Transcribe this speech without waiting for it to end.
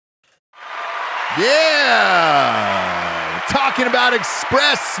Yeah! Talking about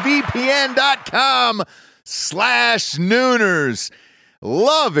expressvpn.com/Nooners.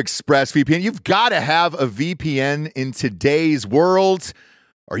 Love ExpressVPN. You've got to have a VPN in today's world,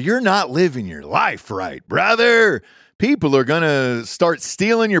 or you're not living your life right, brother. People are going to start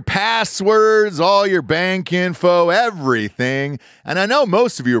stealing your passwords, all your bank info, everything. And I know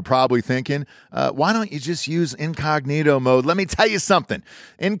most of you are probably thinking, why don't you just use incognito mode? Let me tell you something.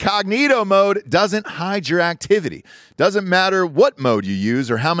 Incognito mode doesn't hide your activity. Doesn't matter what mode you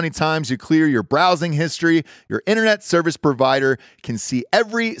use or how many times you clear your browsing history, your internet service provider can see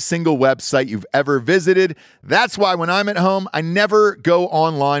every single website you've ever visited. That's why when I'm at home, I never go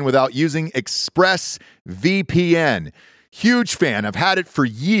online without using ExpressVPN. Huge fan. I've had it for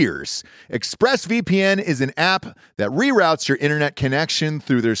years. ExpressVPN is an app that reroutes your internet connection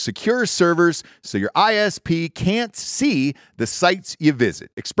through their secure servers so your ISP can't see the sites you visit.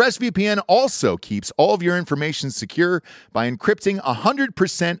 ExpressVPN also keeps all of your information secure by encrypting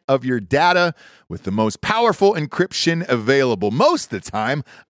 100% of your data with the most powerful encryption available. Most of the time,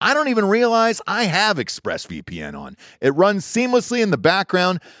 I don't even realize I have ExpressVPN on. It runs seamlessly in the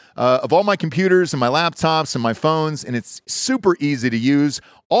background of all my computers and my laptops and my phones, and it's super easy to use.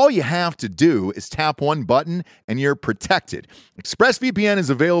 All you have to do is tap one button and you're protected. ExpressVPN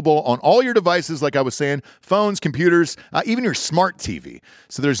is available on all your devices, like I was saying, phones, computers, even your smart TV.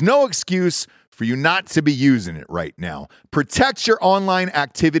 So there's no excuse for you not to be using it right now. Protect your online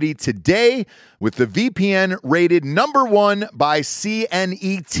activity today with the VPN rated #1 by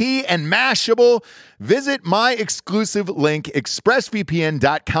CNET and Mashable. Visit my exclusive link,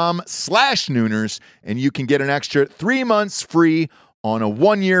 expressvpn.com/Nooners, and you can get an extra 3 months free on a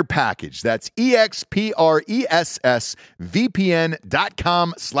 1-year package. That's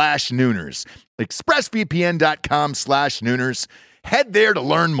expressvpn.com/Nooners. expressvpn.com/Nooners. Head there to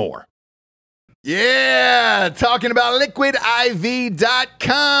learn more. Yeah, talking about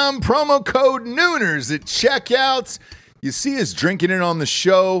liquidiv.com, promo code Nooners at checkout. You see us drinking it on the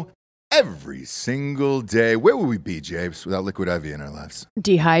show every single day. Where would we be, Jabes, without Liquid IV in our lives?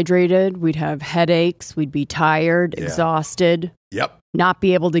 Dehydrated, we'd have headaches, we'd be tired, exhausted. Yep. Not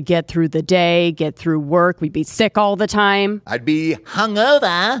be able to get through the day, get through work. We'd be sick all the time. I'd be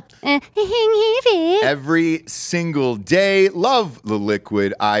hungover every single day. Love the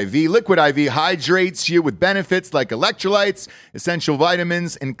Liquid IV. Liquid IV hydrates you with benefits like electrolytes, essential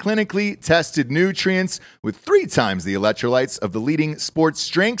vitamins, and clinically tested nutrients with 3 times the electrolytes of the leading sports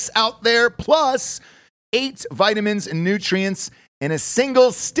drinks out there, plus 8 vitamins and nutrients in a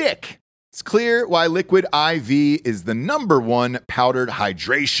single stick. It's clear why Liquid IV is the #1 powdered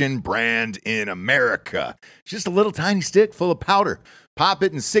hydration brand in America. Just a little tiny stick full of powder. Pop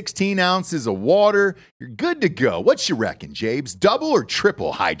it in 16 ounces of water. You're good to go. What you reckon, Jabes? Double or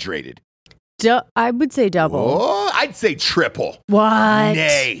triple hydrated? I would say double. Oh, I'd say triple. What?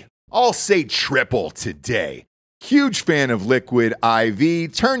 Nay, I'll say triple today. Huge fan of Liquid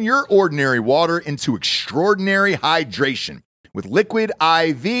IV. Turn your ordinary water into extraordinary hydration. With Liquid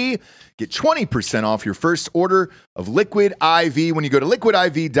IV, get 20% off your first order of Liquid IV when you go to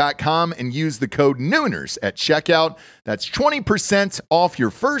liquidiv.com and use the code Nooners at checkout. That's 20% off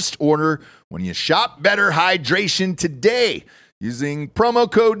your first order when you shop Better Hydration today using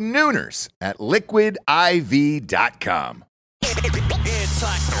promo code Nooners at liquidiv.com.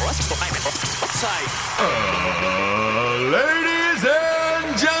 Ladies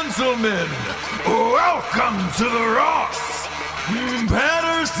and gentlemen, welcome to the Ross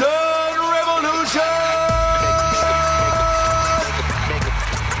Patterson Revolution!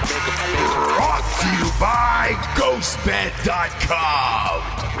 Brought to you by GhostBed.com.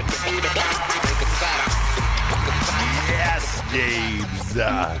 Yes, James.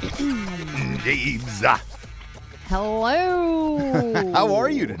 James. Hello. How are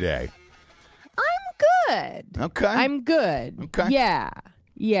you today? I'm good. Okay. I'm good. Okay. Yeah.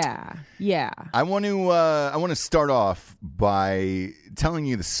 I want to start off by telling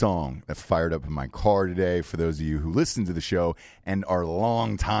you the song that fired up in my car today. For those of you who listen to the show and are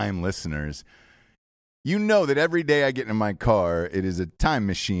long-time listeners, you know that every day I get in my car, it is a time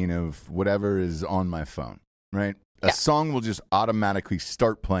machine of whatever is on my phone, right? Yeah. A song will just automatically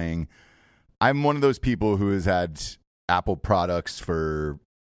start playing. I'm one of those people who has had Apple products for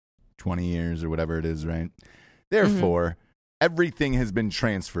 20 years or whatever it is, right? Therefore, everything has been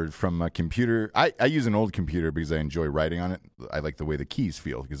transferred from a computer. I use an old computer because I enjoy writing on it. I like the way the keys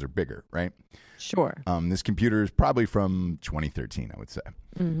feel because they're bigger, right? Sure. This computer is probably from 2013, I would say.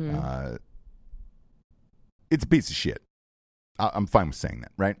 It's a piece of shit. I'm fine with saying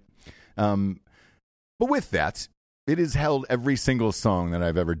that, right? But with that, It has held every single song that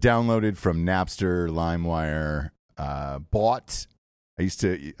I've ever downloaded from Napster, LimeWire, bought. I used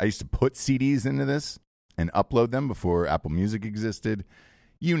to put CDs into this and upload them before Apple Music existed.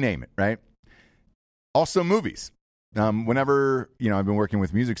 You name it, right? Also movies. Whenever, I've been working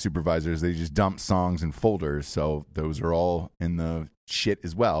with music supervisors, they just dump songs in folders, so those are all in the shit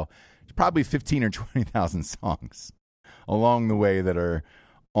as well. There's probably 15 or 20,000 songs along the way that are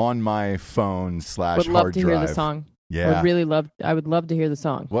on my phone / hard drive. Would love to hear the song. Yeah. I would love to hear the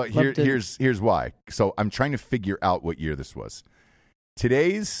song. Well, here's why. So I'm trying to figure out what year this was.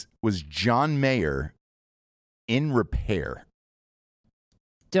 Today's was John Mayer, In Repair.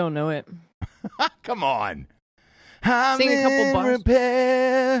 Don't know it. Come on. I'm Sing a couple in bars.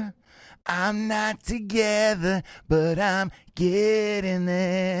 repair. I'm not together, but I'm getting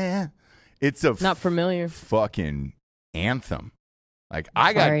there. It's a Not familiar. fucking anthem. Like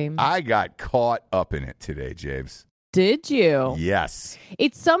Sorry. I got caught up in it today, James. Did you? Yes.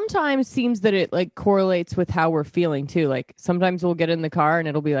 It sometimes seems that it like correlates with how we're feeling too. Like sometimes we'll get in the car and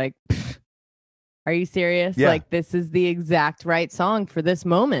it'll be like, are you serious? Yeah. Like this is the exact right song for this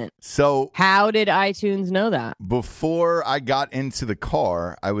moment. So How did iTunes know that? before I got into the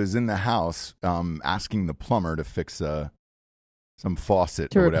car, I was in the house asking the plumber to fix some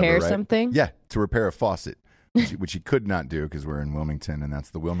faucet To or whatever, repair right? something? Yeah, to repair a faucet, which he could not do because we're in Wilmington and that's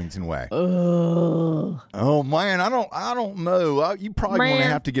the Wilmington way. Ugh. Oh man, I don't know. You probably want to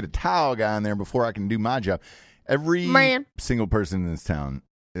Man. have to get a tile guy in there before I can do my job. Every Man. single person in this town,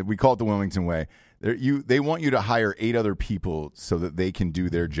 we call it the Wilmington way. They want you to hire 8 other people so that they can do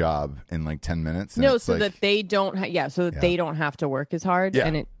their job in like 10 minutes. And No, it's so like, that they don't. They don't have to work as hard. Yeah.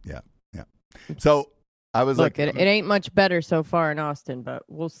 And it yeah. So I was look, like, it ain't much better so far in Austin, but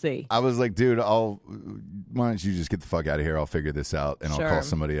we'll see. I was like, dude, why don't you just get the fuck out of here? I'll figure this out and I'll call Sure.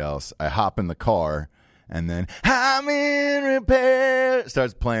 somebody else. I hop in the car and then I'm in repair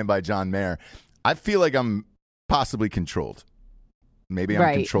starts playing by John Mayer. I feel like I'm possibly controlled. Maybe I'm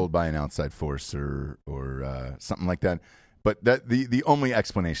Right. controlled by an outside force or something like that. But that the only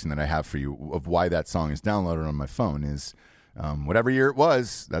explanation that I have for you of why that song is downloaded on my phone is whatever year it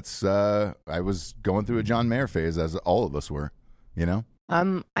was. That's I was going through a John Mayer phase, as all of us were.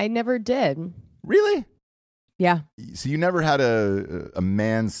 I never did. Really? Yeah. So you never had a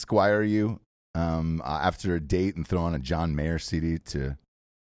man squire you after a date and throw on a John Mayer CD to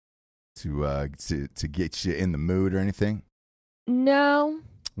get you in the mood or anything? No.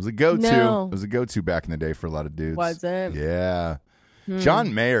 It was a go-to. No. It was a go-to back in the day for a lot of dudes. Was it? Yeah.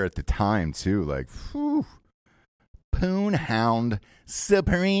 John Mayer at the time too, like whew, Poon Hound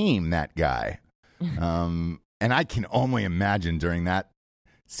Supreme, that guy. And I can only imagine during that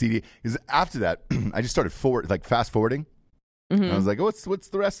CD, because after that, I just started fast forwarding. Mm-hmm. And I was like, what's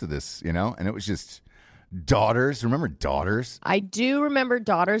the rest of this? And it was just Daughters. Remember Daughters? I do remember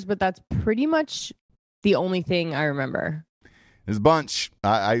Daughters, but that's pretty much the only thing I remember. There's a bunch.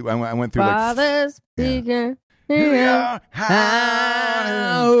 I went through Fathers bigger. Yeah.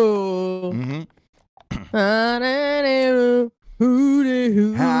 Mm-hmm.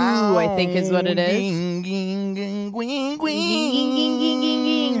 I think is what it is.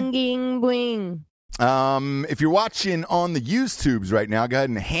 If you're watching on the YouTubes right now, go ahead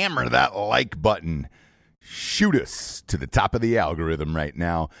and hammer that like button. Shoot us to the top of the algorithm right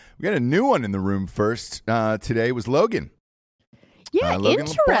now. We got a new one in the room first. Today was Logan. Yeah, Logan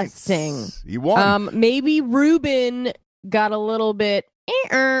interesting. LaPointe. He won. Maybe Ruben got a little bit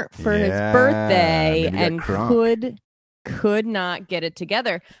for his birthday maybe he got and crunk. could not get it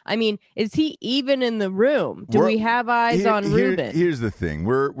together. I mean, is he even in the room? Do we have eyes on Ruben? Here's the thing.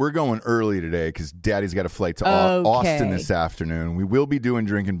 We're going early today because Daddy's got a flight to Okay. Austin this afternoon. We will be doing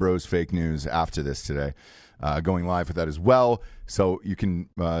Drinking Bros Fake News after this today, going live with that as well. So you can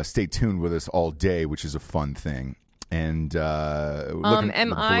stay tuned with us all day, which is a fun thing. And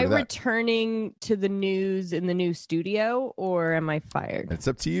am I returning to the news in the new studio, or am I fired? It's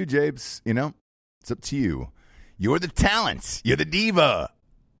up to you, Jabes. It's up to you. You're the talent. You're the diva.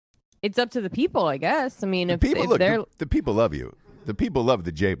 It's up to the people, I guess. I mean, The if they're the people love you. The people love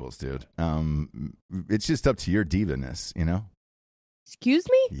the Jables, dude. It's just up to your divaness, excuse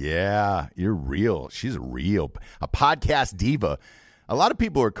me. Yeah, you're real. She's real. A podcast diva. A lot of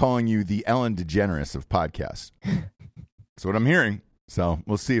people are calling you the Ellen DeGeneres of podcasts. That's what I'm hearing. So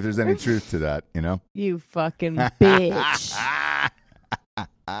we'll see if there's any truth to that, You fucking bitch.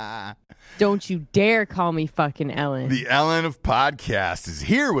 Don't you dare call me fucking Ellen. The Ellen of podcast is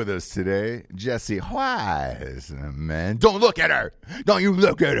here with us today. Jesse Wise. Man, don't look at her. Don't you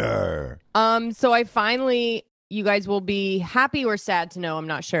look at her. So I finally you guys will be happy or sad to know, I'm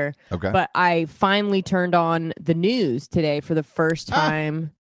not sure. Okay. But I finally turned on the news today for the first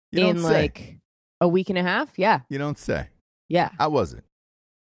time in like a week and a half. Yeah. You don't say. Yeah. How was it?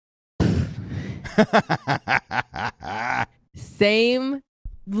 Same,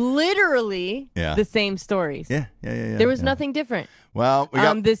 literally the same stories. Yeah. There was nothing different. Well, we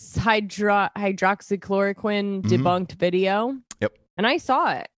got this hydroxychloroquine debunked video. Yep. And I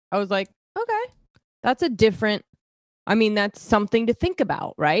saw it. I was like, okay, that's that's something to think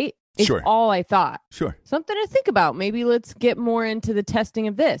about, right? It's Sure. all I thought. Sure. Something to think about. Maybe let's get more into the testing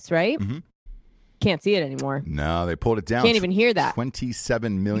of this, right? Mm-hmm. Can't see it anymore. No, they pulled it down. Can't even hear that.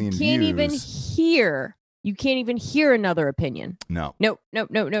 27 million you can't views. even hear. You can't even hear another opinion. No. No.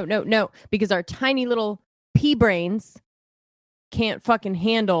 Because our tiny little pea brains can't fucking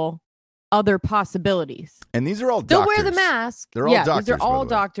handle other possibilities. And these are all They'll doctors. wear the mask. They're all doctors. These are all by the way.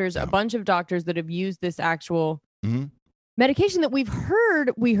 doctors. Yeah. A bunch of doctors that have used this actual medication that we've heard.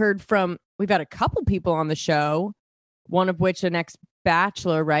 We've had a couple people on the show, one of which an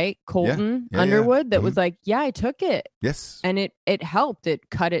ex-bachelor, right? Colton Underwood, that was like, yeah, I took it. Yes. And it helped. It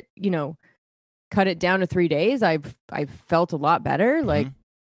cut it down to 3 days. I've felt a lot better. Like,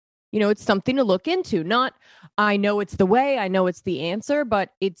 it's something to look into. Not, I know it's the way, I know it's the answer, but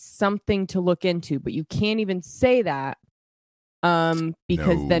it's something to look into. But you can't even say that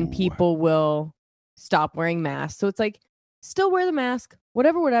because then people will stop wearing masks. So it's like, still wear the mask,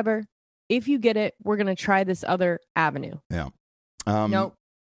 whatever. If you get it, we're going to try this other avenue. Yeah. Nope.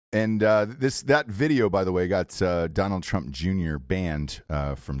 And that video, by the way, got Donald Trump Jr. banned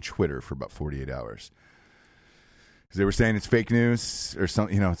from Twitter for about 48 hours. Because they were saying it's fake news or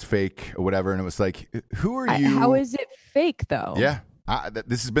something, it's fake or whatever. And it was like, who are you? How is it fake, though? Yeah.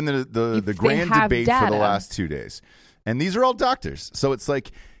 This has been the grand debate for the last 2 days. And these are all doctors. So it's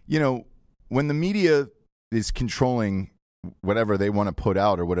like, when the media is controlling whatever they want to put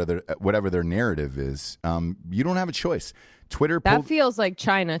out or whatever their narrative is, you don't have a choice. Twitter that feels like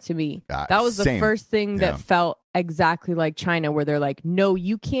China to me. That was the first thing that felt exactly like China, where they're like, no,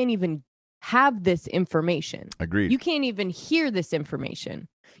 you can't even have this information. Agreed. You can't even hear this information.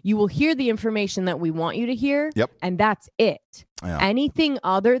 You will hear the information that we want you to hear. Yep. And that's it. Yeah. Anything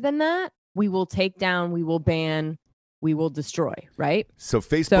other than that, we will take down, we will ban, we will destroy, right? So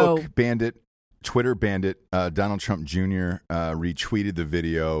Facebook banned it. Twitter banned it. Donald Trump Jr. Retweeted the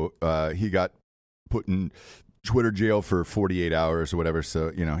video. He got put in Twitter jail for 48 hours or whatever.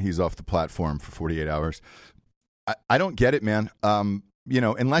 So, he's off the platform for 48 hours. I don't get it, man.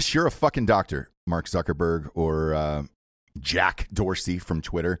 Unless you're a fucking doctor, Mark Zuckerberg or Jack Dorsey from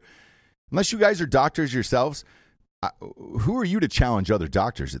Twitter, unless you guys are doctors yourselves, who are you to challenge other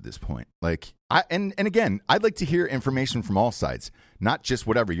doctors at this point? Like, and again, I'd like to hear information from all sides, not just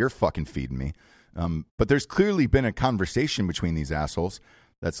whatever you're fucking feeding me. But there's clearly been a conversation between these assholes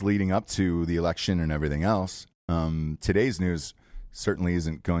that's leading up to the election and everything else. Today's news certainly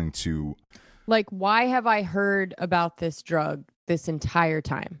isn't going to... Like, why have I heard about this drug this entire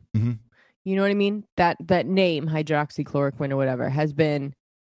time? Mm-hmm. You know what I mean? That name, hydroxychloroquine or whatever, has been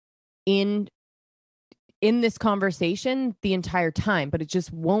in this conversation the entire time, but it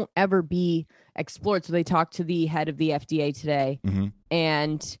just won't ever be explored. So they talked to the head of the FDA today,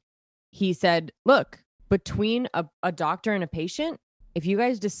 and he said, look, between a doctor and a patient, if you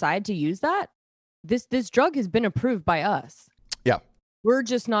guys decide to use that, this drug has been approved by us. Yeah. We're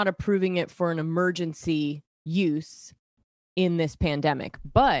just not approving it for an emergency use in this pandemic.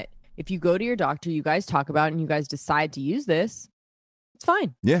 But if you go to your doctor, you guys talk about it, and you guys decide to use this, it's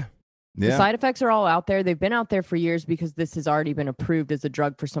fine. Yeah. The side effects are all out there. They've been out there for years because this has already been approved as a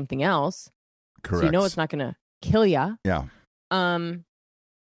drug for something else. Correct. So it's not going to kill you. Yeah.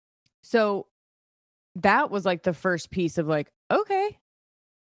 So that was like the first piece of like, okay.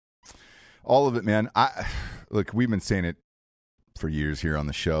 All of it, man. Look, we've been saying it for years here on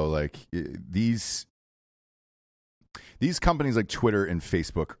the show. Like, these companies like Twitter and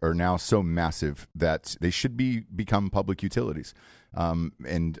Facebook are now so massive that they should become public utilities.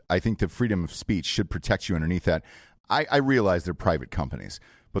 And I think the freedom of speech should protect you underneath that. I realize they're private companies,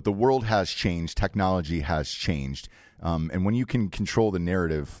 but the world has changed. Technology has changed. And when you can control the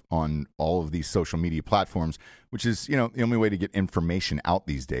narrative on all of these social media platforms, which is, the only way to get information out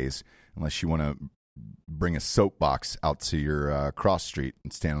these days, unless you want to bring a soapbox out to your cross street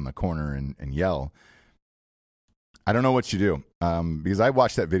and stand on the corner and yell. I don't know what you do, because I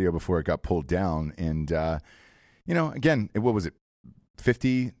watched that video before it got pulled down. And, again, what was it?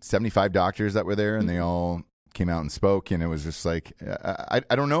 50, 75 doctors that were there, and they all came out and spoke. And it was just like, I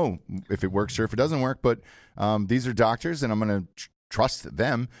don't know if it works or if it doesn't work, but these are doctors, and I'm going to trust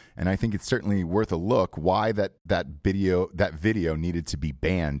them, and I think it's certainly worth a look. Why that video needed to be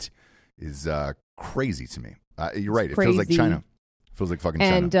banned is crazy to me. You're right. It feels like China. It feels like fucking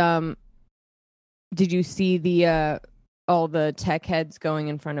China. And did you see the all the tech heads going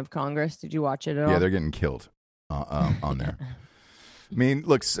in front of Congress? Did you watch it at all? Yeah, they're getting killed on there. I mean,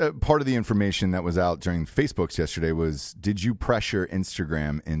 look, part of the information that was out during Facebook's yesterday was, did you pressure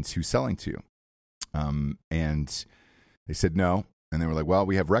Instagram into selling to you? And they said no. And they were like, well,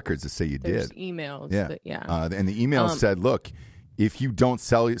 we have records that say you There's did. emails. Yeah. And the email said, look, if you don't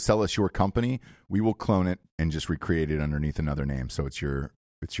sell us your company, we will clone it and just recreate it underneath another name. So it's your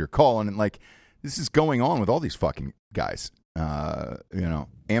call. And like, this is going on with all these fucking guys.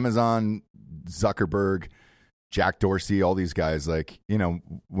 Amazon, Zuckerberg, Jack Dorsey, all these guys. Like,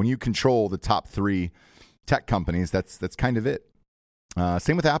 when you control the top 3 tech companies, that's kind of it.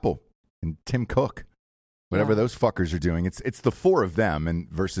 Same with Apple and Tim Cook. Whatever those fuckers are doing, it's the 4 of them and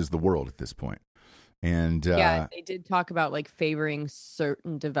versus the world at this point. And they did talk about like favoring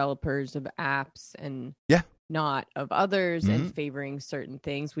certain developers of apps and not of others, and favoring certain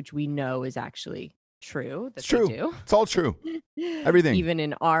things, which we know is actually true. It's true. They do. It's all true. Everything, even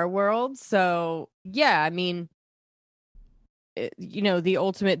in our world. So yeah, I mean, the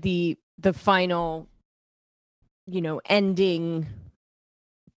ultimate, the final, ending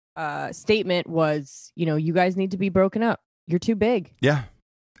statement was, you guys need to be broken up. You're too big. Yeah.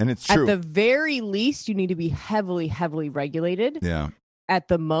 And it's true. At the very least, you need to be heavily, heavily regulated. Yeah. At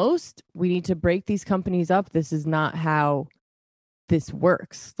the most, we need to break these companies up. This is not how this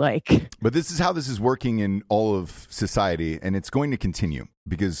works. But this is how this is working in all of society, and it's going to continue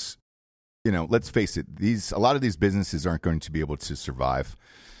because, let's face it, a lot of these businesses aren't going to be able to survive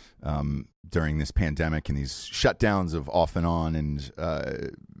during this pandemic and these shutdowns of off and on and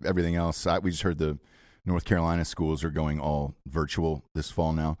everything else. We just heard the North Carolina schools are going all virtual this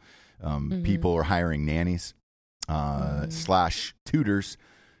fall now. People are hiring nannies / tutors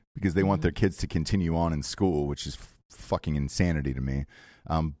because they want their kids to continue on in school, which is fucking insanity to me.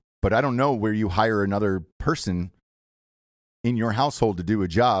 But I don't know where you hire another person in your household to do a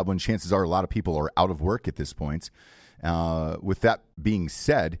job when chances are a lot of people are out of work at this point. With that being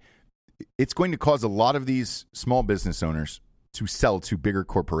said, it's going to cause a lot of these small business owners to sell to bigger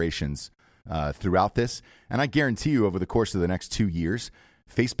corporations throughout this. And I guarantee you over the course of the next 2 years,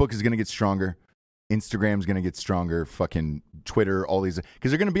 Facebook is going to get stronger. Instagram's going to get stronger. Fucking Twitter, all these,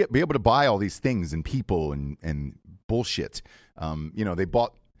 because they're going to be able to buy all these things and people and bullshit. They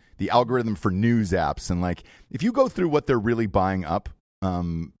bought the algorithm for news apps. And like, if you go through what they're really buying up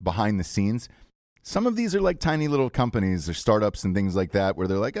behind the scenes, some of these are like tiny little companies or startups and things like that where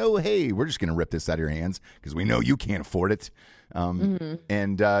they're like, oh, hey, we're just going to rip this out of your hands because we know you can't afford it.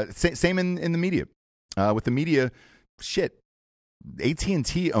 And same in the media. With the media, shit,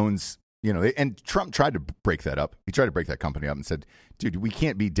 AT&T owns, and Trump tried to break that up. He tried to break that company up and said, dude, we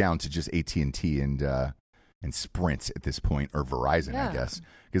can't be down to just AT&T and Sprint at this point, or Verizon, I guess,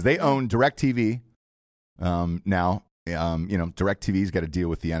 because they own DirecTV now. DirecTV's got to deal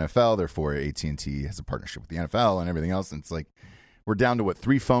with the NFL. Therefore, AT&T has a partnership with the NFL and everything else. And it's like, we're down to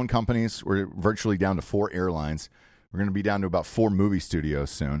 3 phone companies. We're virtually down to 4 airlines. We're going to be down to about 4 movie studios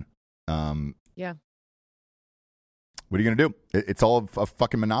soon. Yeah. What are you going to do? It's all a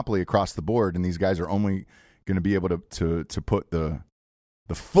fucking monopoly across the board. And these guys are only going to be able to put the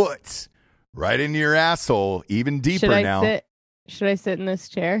foot right into your asshole even deeper now. Should I sit in this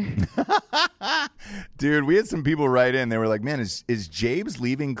chair? Dude, we had some people write in. They were like, man, is Jabes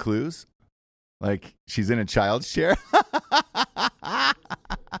leaving clues? Like she's in a child's chair?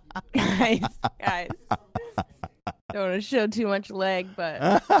 Guys. Don't want to show too much leg,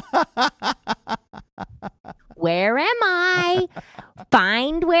 but... Where am I?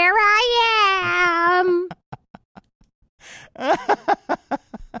 Find where I am. Look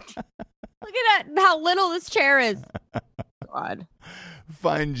at how little this chair is. God.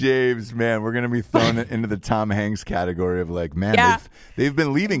 Find James, man. We're gonna be thrown into the Tom Hanks category of like, man, they've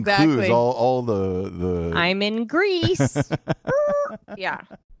been leaving clues all the. I'm in Greece. Yeah.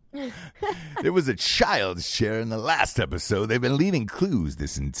 There was a child's chair in the last episode. They've been leaving clues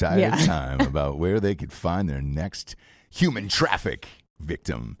this entire time about where they could find their next human traffic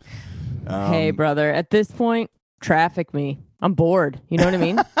victim. Hey, brother, at this point, traffic me. I'm bored. You know what I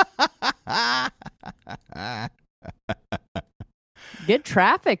mean? Get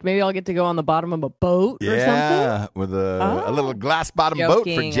traffic. Maybe I'll get to go on the bottom of a boat or something. Yeah, with a little glass bottom boat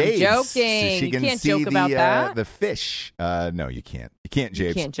for Jade. Joking. So she can can't see joke about that. The fish. No, you can't. You can't,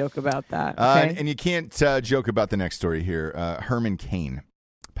 Jade. You can't joke about that. Okay? And you can't joke about the next story here. Herman Cain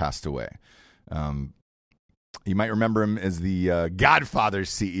passed away. You might remember him as the Godfather's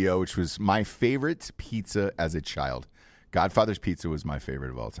CEO, which was my favorite pizza as a child. Godfather's Pizza was my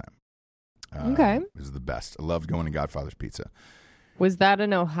favorite of all time. Okay. It was the best. I loved going to Godfather's Pizza. Was that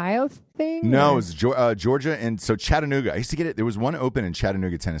an Ohio thing? No, or? it was Georgia, and so Chattanooga. I used to get it. There was one open in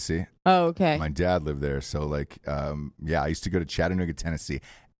Chattanooga, Tennessee. Oh, okay. My dad lived there, so I used to go to Chattanooga, Tennessee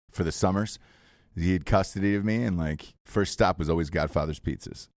for the summers. He had custody of me, and first stop was always Godfather's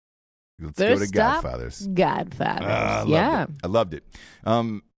Pizzas. Let's go to Godfather's. Godfather's. Yeah. I loved it.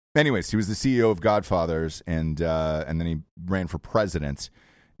 Anyways, he was the CEO of Godfather's, and then he ran for president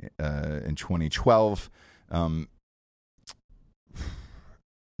in 2012.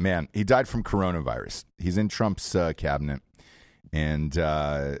 Man, he died from coronavirus. He's in Trump's cabinet, and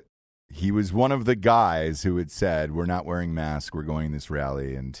he was one of the guys who had said, "We're not wearing masks. We're going to this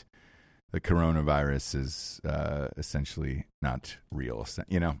rally, and the coronavirus is essentially not real."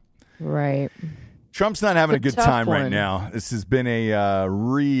 Right. Trump's not having a good time right one. now. This has been a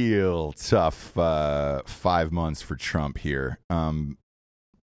real tough 5 months for Trump here.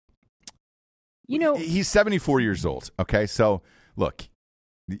 He's 74 years old. Okay, so look,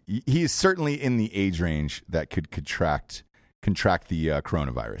 he's certainly in the age range that could contract the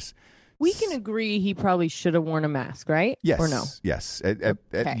coronavirus. We can agree he probably should have worn a mask, right? Yes. Or no? Yes.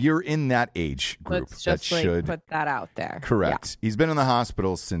 You're in that age group. Let's just should put that out there. Correct. Yeah. He's been in the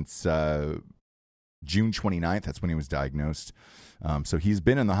hospital since June 29th. That's when he was diagnosed. So he's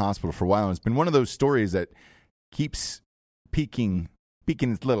been in the hospital for a while. And it's been one of those stories that keeps peeking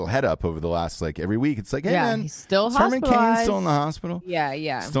his little head up over the last, every week. It's like, hey, man, he's still Herman hospitalized. Cain's still in the hospital.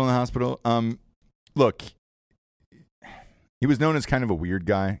 Yeah. Still in the hospital. Look, he was known as kind of a weird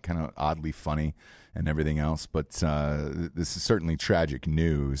guy, kind of oddly funny and everything else. But this is certainly tragic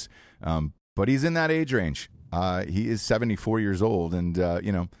news. But he's in that age range. He is 74 years old, and that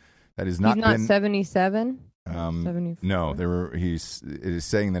has not He's not been 77. 74. No, it is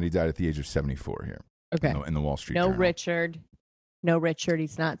saying that he died at the age of 74 here. Okay, in the Wall Street No, Journal. Richard.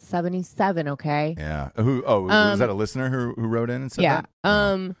 He's not 77. Okay. Yeah. Was that a listener who wrote in and said that?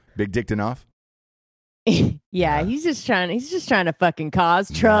 Yeah. Big dicked enough. Yeah, he's just trying to fucking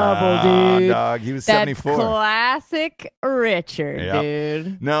cause trouble, dude. Dog, he was that's 74. Classic Richard, Yep.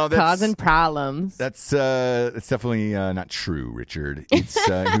 dude. No, that's causing problems. That's definitely not true, Richard. It's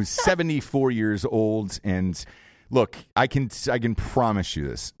he was 74 years old, and look, I can promise you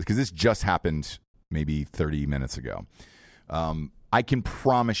this because this just happened maybe 30 minutes ago. I can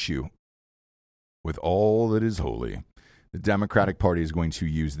promise you, with all that is holy, the Democratic Party is going to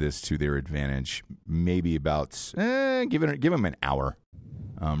use this to their advantage. Maybe about give them an hour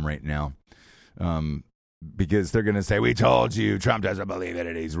right now, because they're going to say, "We told you, Trump doesn't believe it,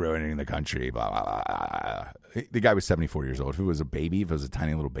 and he's ruining the country." Blah blah blah. The guy was 74 years old. If it was a baby, if it was a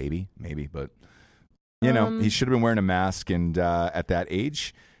tiny little baby, maybe, but he should have been wearing a mask and at that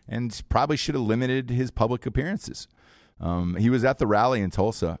age, and probably should have limited his public appearances. He was at the rally in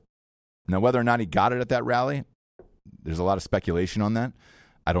Tulsa. Now, whether or not he got it at that rally, there's a lot of speculation on that.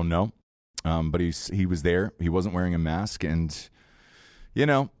 I don't know. But he was there. He wasn't wearing a mask. And,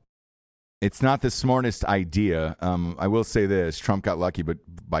 it's not the smartest idea. I will say this. Trump got lucky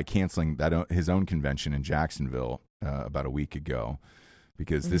by canceling his own convention in Jacksonville about a week ago,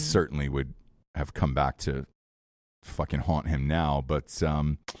 because this certainly would have come back to fucking haunt him now. But,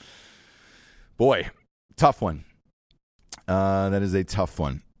 boy, tough one. That is a tough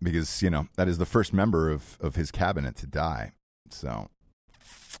one. Because, that is the first member of his cabinet to die. So,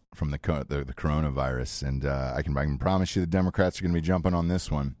 from the coronavirus. And I can promise you the Democrats are going to be jumping on this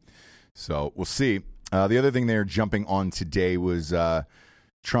one. So, we'll see. The other thing they're jumping on today was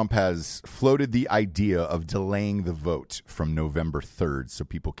Trump has floated the idea of delaying the vote from November 3rd so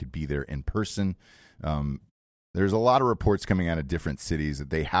people could be there in person. There's a lot of reports coming out of different cities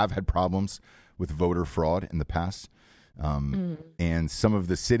that they have had problems with voter fraud in the past. And some of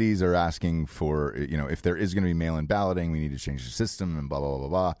the cities are asking for, if there is going to be mail-in balloting, we need to change the system and blah, blah, blah,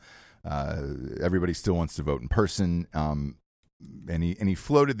 blah, blah. Everybody still wants to vote in person. And he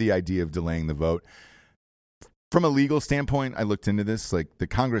floated the idea of delaying the vote. From a legal standpoint, I looked into this. The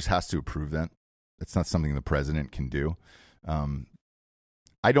Congress has to approve that. It's not something the president can do.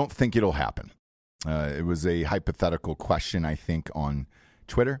 I don't think it'll happen. It was a hypothetical question, I think, on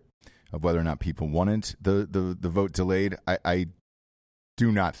Twitter, of whether or not people wanted the vote delayed. I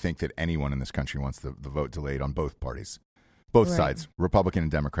do not think that anyone in this country wants the vote delayed on both parties, both sides, Republican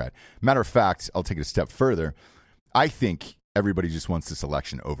and Democrat. Matter of fact, I'll take it a step further. I think everybody just wants this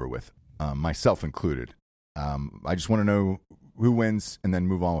election over with, myself included. I just want to know who wins and then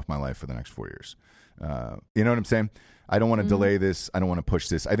move on with my life for the next 4 years. You know what I'm saying? I don't want to delay this. I don't want to push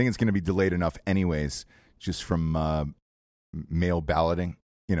this. I think it's going to be delayed enough anyways just from mail balloting.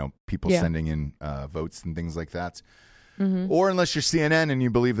 People sending in votes and things like that. Mm-hmm. Or unless you're CNN and you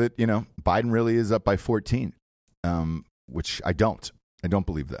believe that, Biden really is up by 14, which I don't. I don't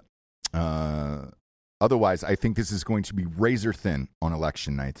believe that. Otherwise, I think this is going to be razor thin on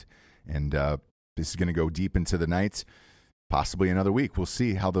election night. And this is going to go deep into the night, possibly another week. We'll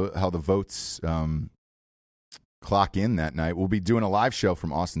see how the votes clock in that night. We'll be doing a live show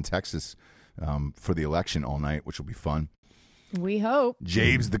from Austin, Texas for the election all night, which will be fun. We hope.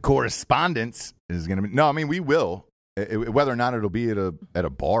 James, the correspondent, is going to be... No, I mean, we will. Whether or not it'll be at a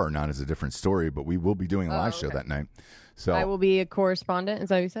bar or not is a different story, but we will be doing a live show that night. So I will be a correspondent. Is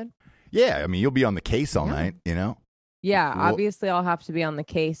that what you said? Yeah, I mean, you'll be on the case all night, Yeah, obviously I'll have to be on the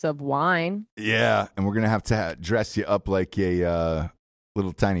case of wine. Yeah, and we're going to have dress you up like a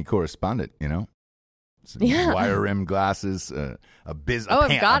little tiny correspondent, Some wire rim glasses, I've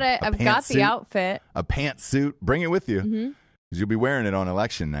got it. I've got the outfit. A pantsuit. Bring it with you. Mm-hmm. Because you'll be wearing it on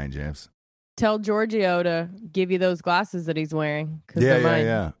election night, James. Tell Giorgio to give you those glasses that he's wearing.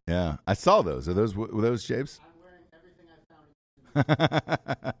 Yeah. I saw those. Were those James?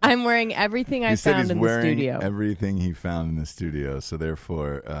 I'm wearing everything I found in the studio. Everything he found in the studio. So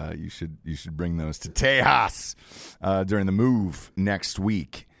therefore, you should bring those to Tejas during the move next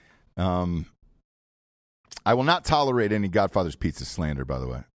week. I will not tolerate any Godfather's Pizza slander. By the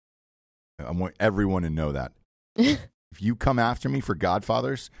way, I want everyone to know that. If you come after me for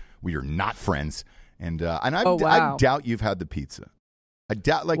Godfathers, we are not friends. And I doubt you've had the pizza. I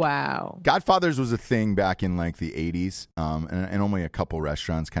doubt, Godfathers was a thing back in the 80s, and only a couple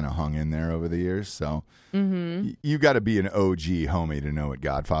restaurants kind of hung in there over the years. So you got to be an OG homie to know what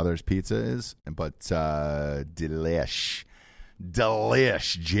Godfather's pizza is. But delish,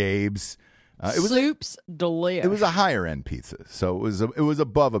 Jabes. Soup's delish. It was a higher end pizza, so it was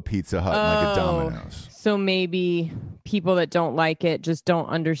above a Pizza Hut, and like a Domino's. So maybe people that don't like it just don't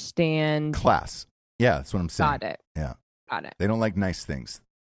understand class. Yeah, that's what I'm saying. Got it. Yeah. Got it. They don't like nice things.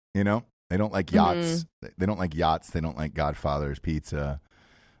 They don't like yachts. They don't like yachts. They don't like Godfather's pizza.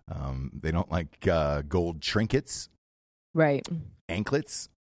 They don't like gold trinkets. Right. Anklets.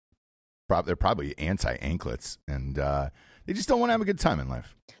 They're probably anti-anklets. And they just don't want to have a good time in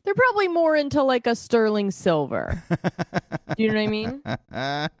life. They're probably more into a sterling silver. Do you know what I mean?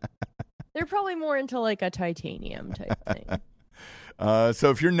 They're probably more into a titanium type thing. So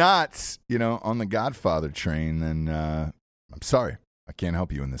if you're not, on the Godfather train, then I'm sorry. I can't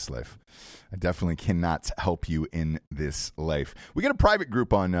help you in this life. I definitely cannot help you in this life. We got a private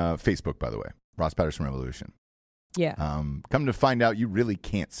group on Facebook, by the way, Ross Patterson Revolution. Yeah. Come to find out, you really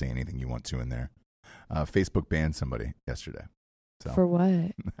can't say anything you want to in there. Facebook banned somebody yesterday. So, for what?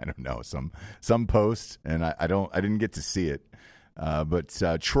 I don't know. Some post, and I didn't get to see it. But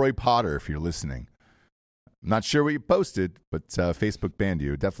Troy Potter, if you're listening, I'm not sure what you posted, but Facebook banned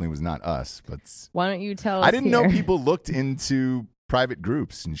you. It definitely was not us. But why don't you tell us? I didn't know people looked into private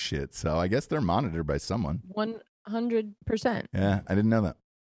groups and shit. So I guess they're monitored by someone. 100%. Yeah, I didn't know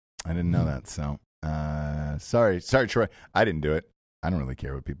that. So sorry, Troy. I didn't do it. I don't really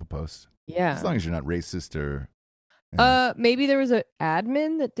care what people post. Yeah, as long as you're not racist or. Maybe there was an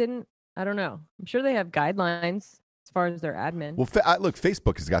admin that didn't. I don't know. I'm sure they have guidelines as far as their admin. Well, look,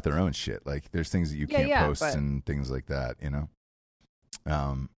 Facebook has got their own shit. There's things that you can't post and things like that.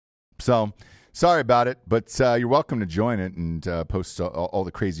 So sorry about it, but you're welcome to join it and post all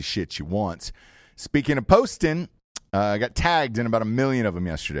the crazy shit you want. Speaking of posting, I got tagged in about 1 million of them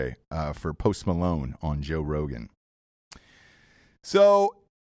yesterday for Post Malone on Joe Rogan. So.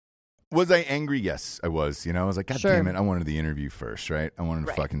 Was I angry? Yes, I was. I was like, God damn it, I wanted the interview first, right? I wanted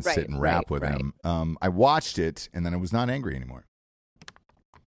to sit and rap with him. I watched it, and then I was not angry anymore.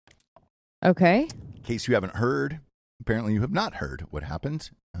 Okay. In case you haven't heard, apparently you have not heard what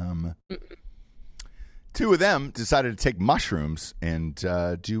happened. Two of them decided to take mushrooms and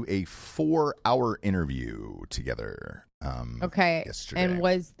do a 4-hour interview together. Okay. Yesterday. And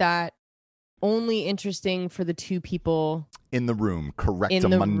was that only interesting for the two people in the room?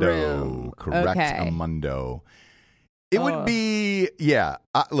 Correctamundo. Correctamundo. It would be,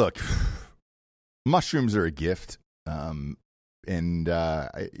 look, mushrooms are a gift. And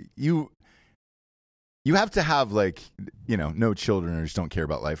you have to have no children or just don't care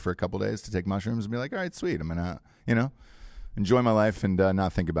about life for a couple days to take mushrooms and be like, all right, sweet. I'm going to, enjoy my life and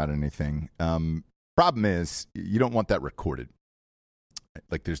not think about anything. Problem is you don't want that recorded.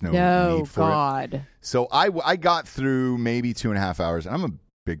 There's no need for it. So I got through maybe 2.5 hours. And I'm a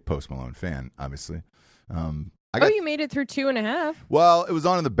big Post Malone fan, obviously. You made it through 2.5? Well, it was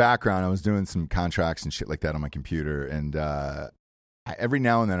on in the background. I was doing some contracts and shit like that on my computer. And every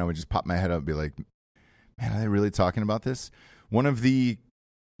now and then I would just pop my head up and be like, Man, are they really talking about this? One of the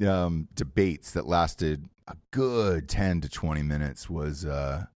debates that lasted a good 10 to 20 minutes was,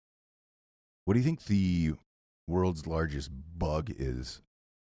 what do you think the world's largest bug is?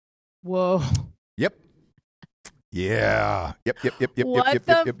 Whoa. Yep. Yeah. Yep. What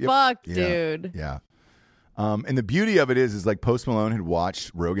the fuck, dude? Yeah. And the beauty of it is like Post Malone had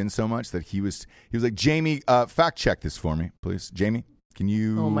watched Rogan so much that he was like, Jamie, fact check this for me, please. Jamie, can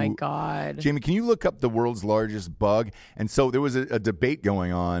you? Oh my God. Jamie, can you look up the world's largest bug? And so there was a debate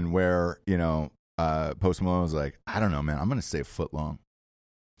going on where, Post Malone was like, I don't know, man. I'm going to say a foot long,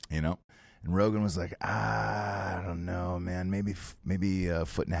 And Rogan was like, I don't know, man. Maybe a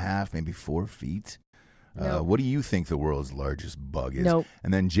foot and a half, maybe 4 feet. Nope. What do you think the world's largest bug is? Nope.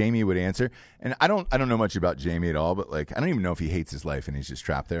 And then Jamie would answer. And I don't know much about Jamie at all, but like I don't even know if he hates his life and he's just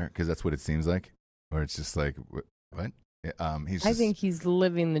trapped there because that's what it seems like. Or it's just like what? I think he's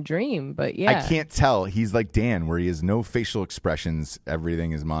living the dream, but yeah. I can't tell. He's like Dan, where he has no facial expressions.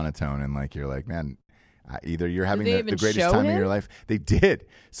 Everything is monotone, and like you're like, man, either you're having the greatest time of your life. They did.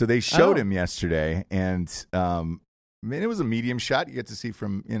 So they showed him yesterday, and it was a medium shot. You get to see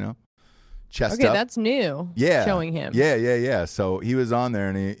from chest up. Okay, that's new. Yeah, showing him. Yeah. So he was on there,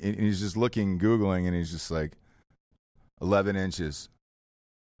 and he's just looking, Googling, and he's just like, 11 inches.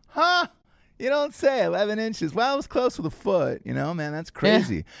 Huh? You don't say 11 inches. Well, I was close with a foot. Man, that's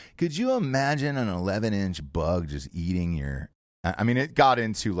crazy. Yeah. Could you imagine an 11-inch bug just eating your... I mean, it got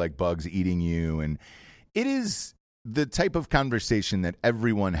into like bugs eating you, and it is the type of conversation that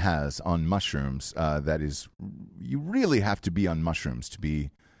everyone has on mushrooms. That is, you really have to be on mushrooms to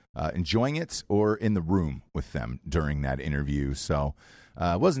be enjoying it or in the room with them during that interview. So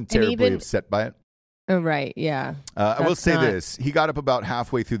I wasn't terribly upset by it. Oh, right, yeah. I will say this. He got up about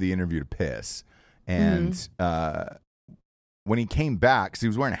halfway through the interview to piss. And when he came back, because he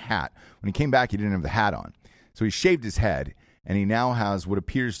was wearing a hat, when he came back, he didn't have the hat on. So he shaved his head, and he now has what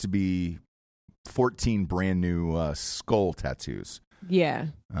appears to be 14 brand new skull tattoos. Yeah,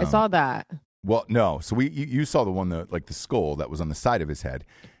 I saw that. Well, no. So you saw the one, the skull that was on the side of his head.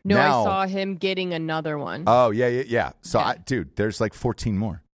 No, I saw him getting another one. Oh, yeah. So, dude, there's like 14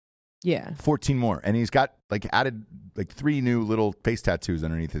 more. Yeah. 14 more. And he's got added 3 new little face tattoos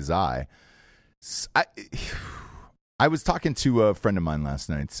underneath his eye. I was talking to a friend of mine last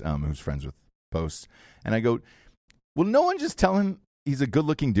night who's friends with Post. And I go, will no one just tell him he's a good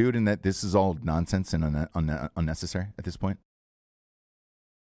looking dude and that this is all nonsense and unnecessary at this point?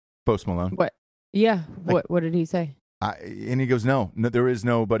 Post Malone. What? Yeah. What did he say? And he goes, no, there is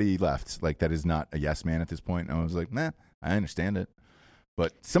nobody left. That is not a yes man at this point. And I was like, nah, I understand it.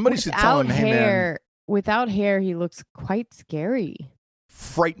 But somebody should tell him, hey, man. Without hair, he looks quite scary.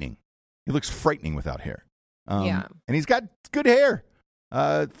 Frightening. He looks frightening without hair. Yeah. And he's got good hair.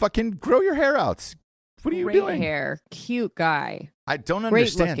 Fucking grow your hair out. What are you doing? Great hair. Cute guy. I don't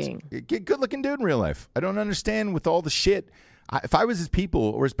understand. Great looking. Get good looking dude in real life. I don't understand with all the shit. If I was his people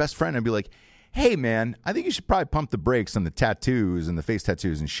or his best friend, I'd be like, hey, man, I think you should probably pump the brakes on the tattoos and the face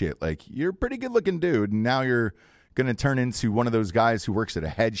tattoos and shit. You're a pretty good looking dude, and now you're going to turn into one of those guys who works at a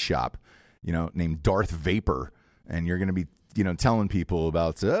head shop, named Darth Vapor. And you're going to be, telling people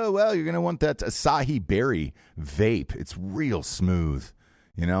about, you're going to want that acai berry vape. It's real smooth,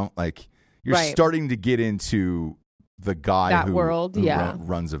 you're starting to get into the guy who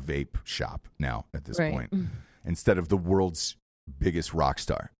runs a vape shop now at this point, instead of the world's biggest rock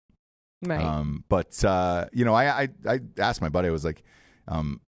star. Right. But I asked my buddy, I was like,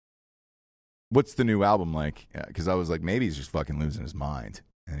 what's the new album like? Because I was like, maybe he's just fucking losing his mind.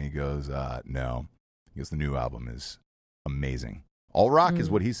 And he goes, no. He goes, the new album is amazing. All rock is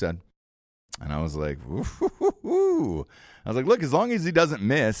what he said. And I was like, ooh. I was like, look, as long as he doesn't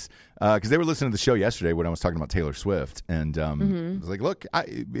miss, because they were listening to the show yesterday when I was talking about Taylor Swift. And I was like, look,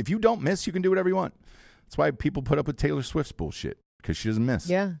 if you don't miss, you can do whatever you want. That's why people put up with Taylor Swift's bullshit, because she doesn't miss.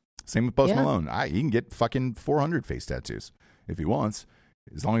 Yeah. Same with Post Malone. He can get fucking 400 face tattoos if he wants,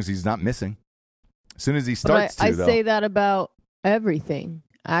 as long as he's not missing. As soon as he starts I say that about everything.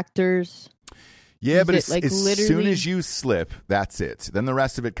 Actors. Yeah, but as soon as you slip, that's it. Then the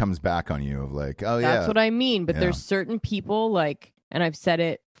rest of it comes back on you of like, oh, yeah. That's what I mean. But there's certain people and I've said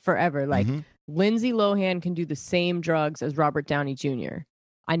it forever, Lindsay Lohan can do the same drugs as Robert Downey Jr.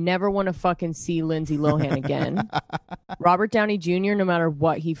 I never want to fucking see Lindsay Lohan again. Robert Downey Jr., no matter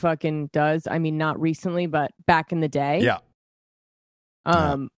what he fucking does, I mean, not recently, but back in the day. Yeah.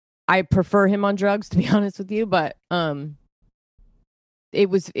 I prefer him on drugs, to be honest with you, but it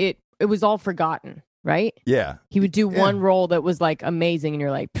was all forgotten, right? Yeah. He would do one role that was amazing, and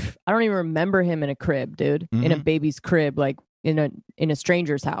you're like, I don't even remember him in a crib, dude. In a baby's crib, in a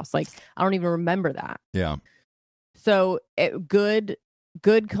stranger's house. Like, I don't even remember that. Yeah. So good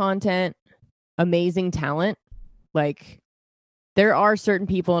content, amazing talent. Like, there are certain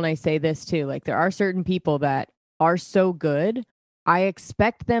people, and I say this too, like, there are certain people that are so good, I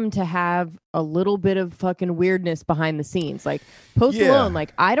expect them to have a little bit of fucking weirdness behind the scenes. Like, Post Malone,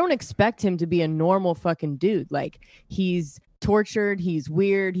 like, I don't expect him to be a normal fucking dude. Like, he's tortured, he's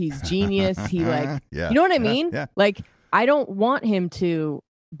weird, he's genius, he like, you know what I mean? Yeah. Like, I don't want him to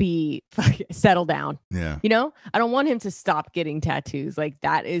be settle down. Yeah. You know, I don't want him to stop getting tattoos. Like,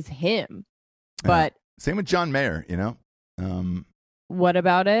 that is him. But same with John Mayer, you know? What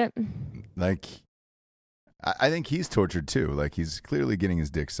about it? Like, I think he's tortured too. Like, he's clearly getting his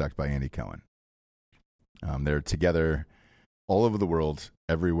dick sucked by Andy Cohen. They're together all over the world,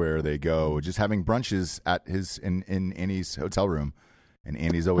 everywhere they go, just having brunches at in Andy's hotel room, and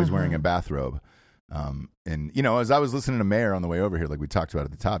Andy's always wearing a bathrobe. And you know, as I was listening to Mayer on the way over here, like we talked about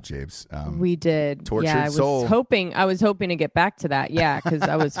at the top, James, we did. Tortured Soul. I was hoping to get back to that. Yeah, because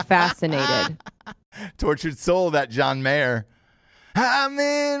I was fascinated. Tortured Soul, that John Mayer. I'm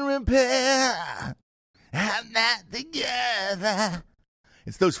in repair. I'm not together.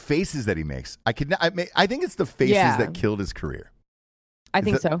 It's those faces that he makes. I think it's the faces that killed his career. I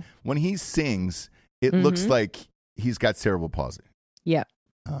think so. When he sings, it looks like he's got cerebral palsy. Yeah.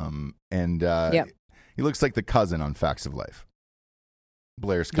 He looks like the cousin on Facts of Life.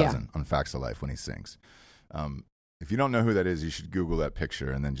 Blair's cousin on Facts of Life when he sings. If you don't know who that is, you should Google that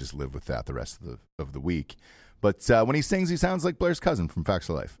picture and then just live with that the rest of the week. But when he sings, he sounds like Blair's cousin from Facts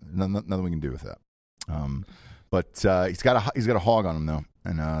of Life. Nothing we can do with that. But he's got a hog on him though,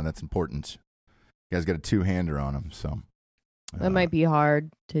 and that's important. The guy's got a two-hander on him, so that might be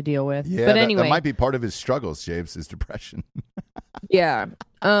hard to deal with. Yeah, but anyway, that might be part of his struggles, James, his depression. Yeah,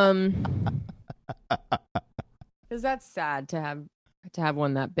 because that's sad to have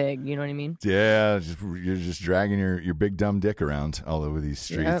one that big. You know what I mean? Yeah, you're just dragging your big dumb dick around all over these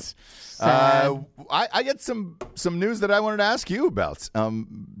streets. Yep. I get some news that I wanted to ask you about.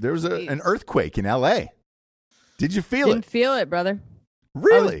 There was an earthquake in L.A. Did you feel Didn't feel it, brother.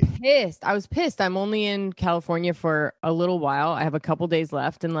 Really? I was pissed. I'm only in California for a little while. I have a couple days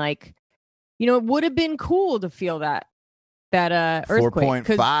left, and like, you know, it would have been cool to feel that earthquake.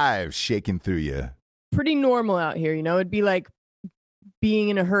 4.5 shaking through you. Pretty normal out here, you know. It'd be like being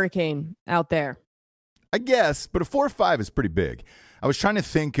in a hurricane out there. I guess, but a 4.5 is pretty big. I was trying to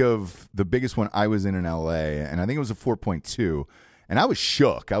think of the biggest one I was in LA, and I think it was a 4.2, and I was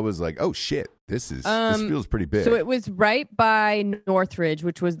shook. I was like, "Oh shit, this feels pretty big." So it was right by Northridge,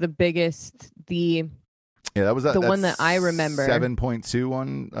 which was the biggest. That was the one that I remember. 7.2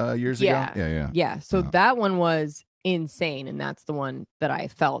 one years ago. Yeah. So that one was insane, and that's the one that I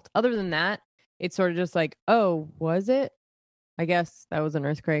felt. Other than that, it's sort of just like, oh, was it? I guess that was an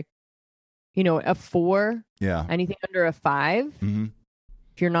earthquake. You know, a 4. Yeah. Anything under a 5. Mm-hmm.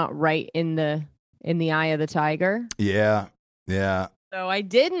 If you're not right in the eye of the tiger. Yeah. Yeah. So I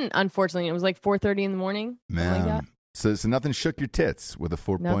didn't. Unfortunately, it was like 4:30 in the morning. Man. Like that. So nothing shook your tits with a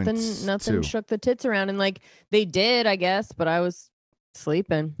 4.2. Nothing shook the tits around, and like they did, I guess, but I was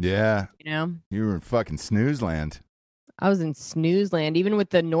sleeping. Yeah. You know, you were in fucking snooze land. I was in snooze land. Even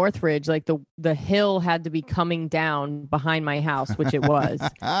with the Northridge, like the hill had to be coming down behind my house, which it was,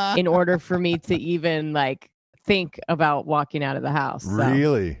 in order for me to even like think about walking out of the house. So,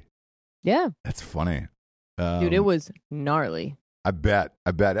 really? Yeah. That's funny. Dude, it was gnarly. I bet.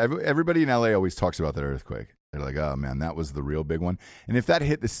 Everybody in LA always talks about that earthquake. They're like, oh man, that was the real big one. And if that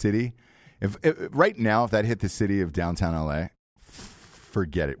hit the city, if right now, if that hit the city of downtown LA,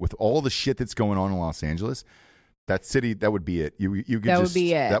 forget it. With all the shit that's going on in Los Angeles, that city, that would be it. You could would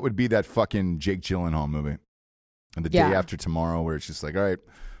be it. That would be that fucking Jake Gyllenhaal movie. And the day after tomorrow, where it's just like, all right,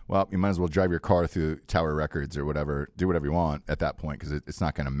 well, you might as well drive your car through Tower Records or whatever, do whatever you want at that point, because it's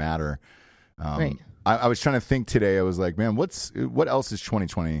not going to matter. Right. I was trying to think today. I was like, man, what else is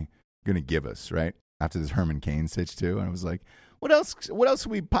 2020 going to give us, right? After this Herman Cain sitch too. And I was like, what else are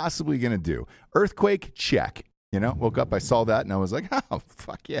we possibly going to do? Earthquake, check. You know, woke up, I saw that, and I was like, oh,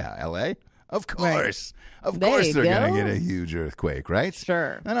 fuck yeah, LA. Of course. Right. Of course they're going to get a huge earthquake, right?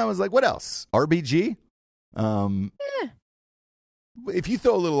 Sure. And I was like, what else? RBG? If you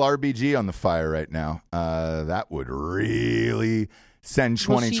throw a little RBG on the fire right now, that would really send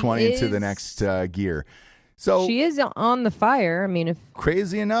 2020 to the next gear. So she is on the fire. I mean, if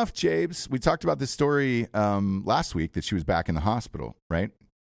crazy enough, Jabes, we talked about this story last week that she was back in the hospital, right?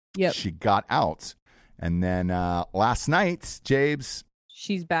 Yep. She got out. And then last night, Jabes,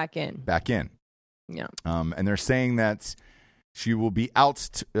 she's back in. Yeah. And they're saying that she will be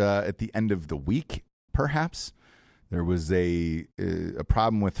out at the end of the week, perhaps. There was a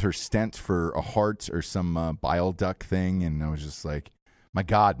problem with her stent for a heart or some bile duct thing, and I was just like, my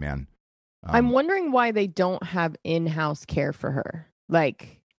God, man. I'm wondering why they don't have in-house care for her.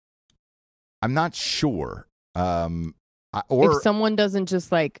 Like, I'm not sure. If someone doesn't just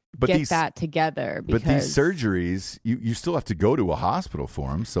get that together. Because, but these surgeries, you still have to go to a hospital for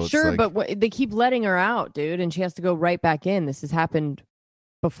them. So sure, it's like, but they keep letting her out, dude, and she has to go right back in. This has happened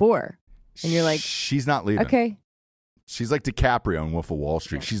before, and you're like, she's not leaving. Okay, she's like DiCaprio in Wolf of Wall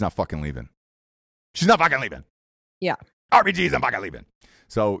Street. She's not fucking leaving. She's not fucking leaving. Yeah, RBG's not fucking leaving.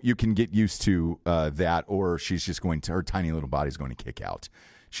 So you can get used to that, or she's just her tiny little body's going to kick out.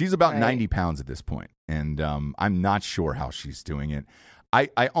 She's about 90 pounds at this point, and I'm not sure how she's doing it.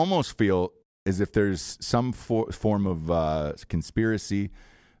 I almost feel as if there's some form of conspiracy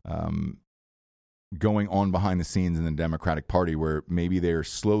going on behind the scenes in the Democratic Party, where maybe they're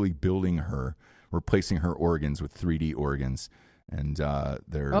slowly building her, replacing her organs with 3D organs, and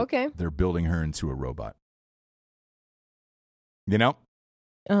they're building her into a robot. You know?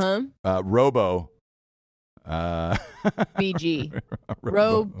 Robo. BG.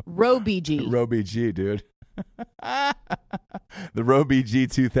 Row BG. Row BG, dude. The Row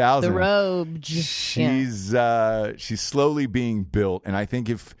BG 2000. The Robe. She's slowly being built, and I think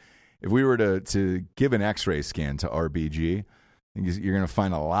if we were to give an X-ray scan to RBG, you're going to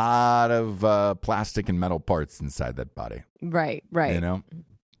find a lot of plastic and metal parts inside that body. Right. You know,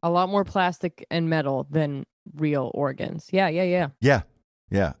 a lot more plastic and metal than real organs. Yeah.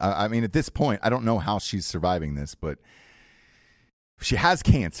 Yeah. I mean, at this point, I don't know how she's surviving this, but she has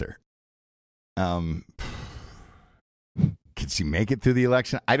cancer. Could she make it through the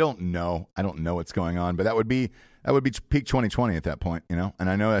election? I don't know. I don't know what's going on, but that would be peak 2020 at that point, you know? And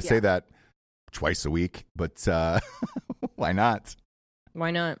I know I say that twice a week, but why not?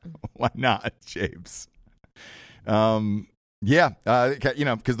 Why not? Why not, James? You know,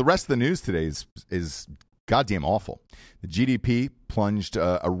 because the rest of the news today is goddamn awful. The GDP plunged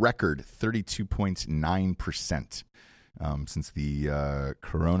a record 32.9% since the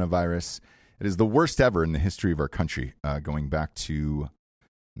coronavirus. It is the worst ever in the history of our country, going back to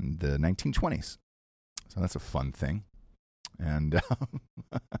the 1920s. So that's a fun thing. And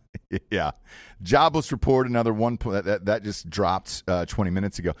yeah, jobless report, another one that just dropped 20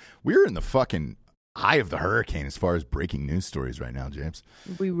 minutes ago. We're in the fucking eye of the hurricane as far as breaking news stories right now, James.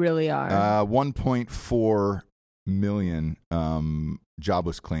 We really are. 1.4 million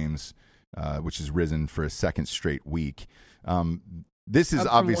jobless claims, which has risen for a second straight week. This is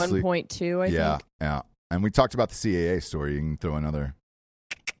obviously 1.2, I think. Yeah. And we talked about the CAA story. You can throw another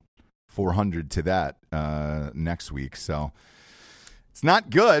 400 to that next week. So it's not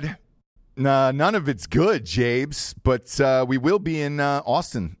good. None of it's good, Jabes. But we will be in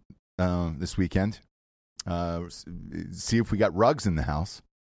Austin this weekend. See if we got rugs in the house.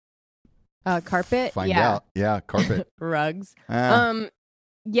 Carpet? Find out. Yeah, carpet. Rugs. We'll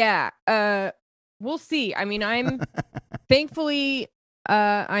see. I mean, thankfully,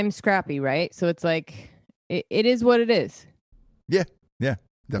 I'm scrappy, right? So it's like, it is what it is. Yeah.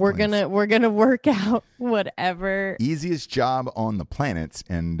 Definitely. We're gonna work out whatever. Easiest job on the planet.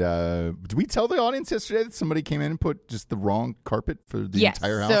 And did we tell the audience yesterday that somebody came in and put just the wrong carpet for the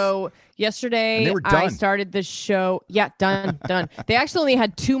entire house? So yesterday I started the show. Yeah, done. They actually only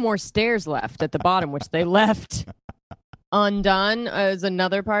had 2 more stairs left at the bottom, which they left undone as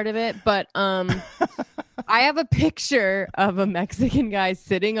another part of it. But I have a picture of a Mexican guy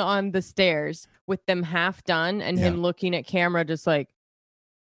sitting on the stairs with them half done and him looking at camera just like,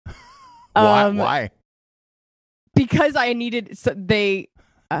 why? Because I needed. So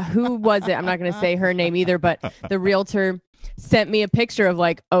who was it? I'm not going to say her name either, but the realtor sent me a picture of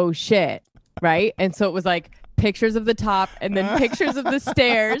like, oh shit, right? And so it was like pictures of the top and then pictures of the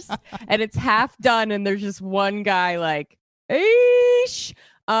stairs, and it's half done, and there's just one guy like, eesh,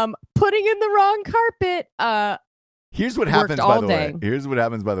 putting in the wrong carpet. Here's what happens, by the way. Here's what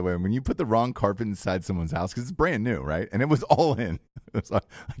happens, by the way. When you put the wrong carpet inside someone's house, because it's brand new, right? And it was all in. It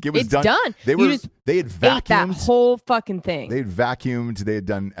was done. They had vacuumed that whole fucking thing. They had vacuumed. They had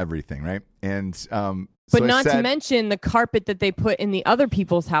done everything, right? And but not to mention the carpet that they put in the other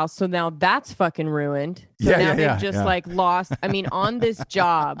people's house. So now that's fucking ruined. So now they've just like lost. I mean, on this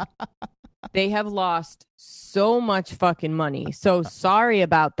job, they have lost so much fucking money. So sorry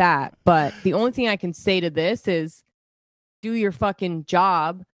about that. But the only thing I can say to this is, do your fucking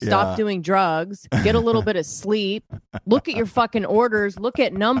job. Stop doing drugs. Get a little bit of sleep. Look at your fucking orders. Look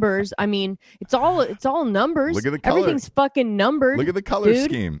at numbers. I mean, it's all numbers. Look at the color. Everything's fucking numbered. Look at the color dude.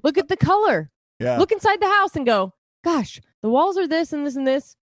 scheme. Look at the color. Yeah. Look inside the house and go, gosh, the walls are this and this and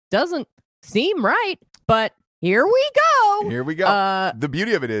this. Doesn't seem right, but Here we go. Here we go. The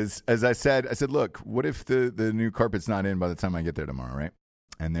beauty of it is, as I said, look, what if the new carpet's not in by the time I get there tomorrow, right?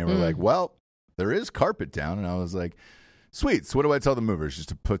 And they were like, well, there is carpet down. And I was like, sweet. So what do I tell the movers? Just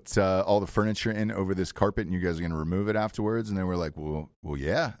to put all the furniture in over this carpet and you guys are going to remove it afterwards? And they were like, well,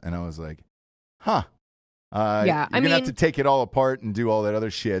 yeah. And I was like, huh. Yeah, you're going to have to take it all apart and do all that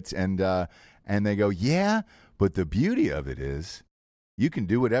other shit. And they go, yeah, but the beauty of it is you can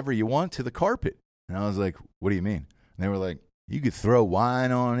do whatever you want to the carpet. And I was like, what do you mean? And they were like, you could throw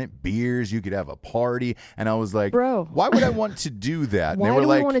wine on it, beers, you could have a party. And I was like, bro, why would I want to do that? Why do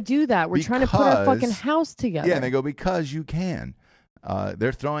we want to do that? We're trying to put our fucking house together. Yeah, and they go, because you can.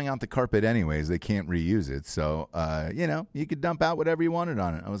 They're throwing out the carpet anyways. They can't reuse it. So, you could dump out whatever you wanted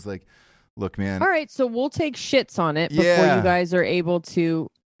on it. I was like, look, man. All right, so we'll take shits on it before you guys are able to,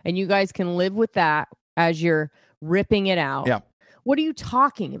 and you guys can live with that as you're ripping it out. Yeah. What are you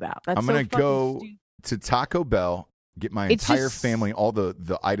talking about? That's I'm going to go to Taco Bell, get my entire family, all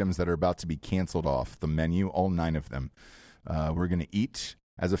the items that are about to be canceled off the menu, all 9 of them. We're going to eat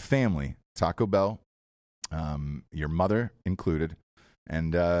as a family, Taco Bell, your mother included,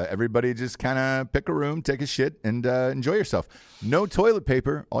 and everybody just kind of pick a room, take a shit, and enjoy yourself. No toilet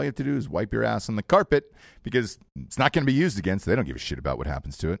paper. All you have to do is wipe your ass on the carpet because it's not going to be used again, so they don't give a shit about what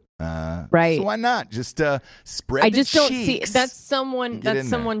happens to it. Right. So why not? Just spread I the just don't cheeks. see that's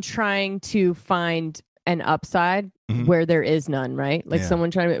someone trying to find an upside where there is none, right? Like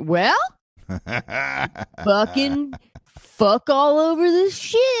someone trying to fucking fuck all over this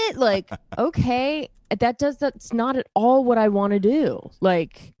shit. Like, okay, that's not at all what I want to do.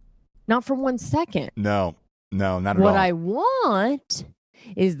 Like, not for 1 second. No, not at all. What I want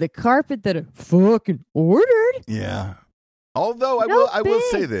is the carpet that I fucking ordered. Yeah. Although I will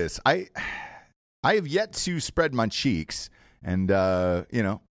say this. I have yet to spread my cheeks and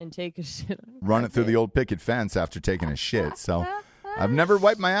and take a shit. Run it through the old picket fence after taking a shit. So I've never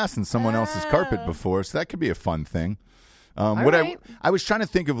wiped my ass on someone else's carpet before, so that could be a fun thing. I was trying to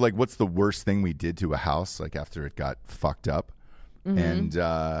think of like what's the worst thing we did to a house like after it got fucked up, and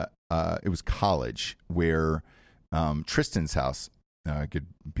it was college where Tristan's house, a good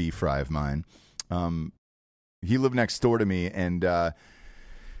beef fry of mine. He lived next door to me, and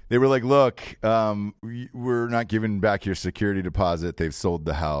they were like, look, we're not giving back your security deposit. They've sold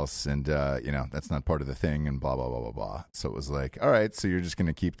the house, and, that's not part of the thing, and blah, blah, blah, blah, blah. So it was like, all right, so you're just going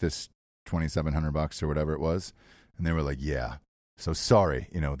to keep this $2,700 or whatever it was? And they were like, yeah. So sorry,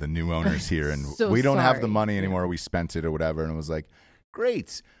 the new owner's here, and we don't have the money anymore. We spent it or whatever. And it was like,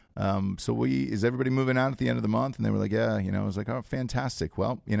 great. So is everybody moving out at the end of the month? And they were like, yeah. I was like, oh, fantastic.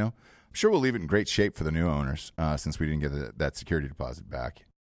 Well, I'm sure we'll leave it in great shape for the new owners since we didn't get that security deposit back.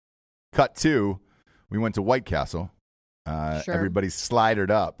 Cut 2, we went to White Castle. Sure. Everybody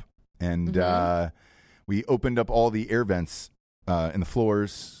slidered up, and we opened up all the air vents in the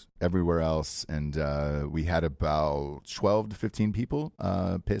floors, everywhere else, and we had about 12 to 15 people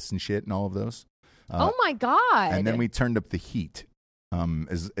piss and shit and all of those. Oh, my God. And then we turned up the heat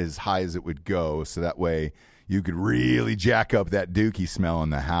as high as it would go, so that way you could really jack up that dookie smell in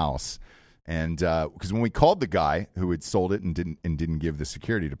the house. And because when we called the guy who had sold it and didn't give the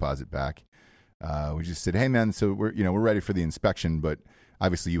security deposit back, we just said, "Hey man, so we're ready for the inspection, but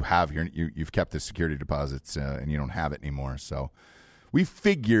obviously you've kept the security deposits and you don't have it anymore." So we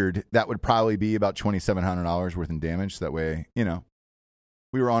figured that would probably be about $2,700 worth in damage. So that way, we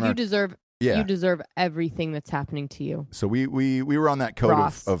were on You deserve everything that's happening to you. So we were on that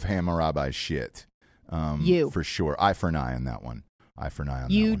code of Hammurabi shit. For sure, eye for an eye on that one. Eye for an eye on that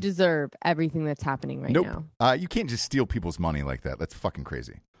one. You deserve everything that's happening right now. You can't just steal people's money like that. That's fucking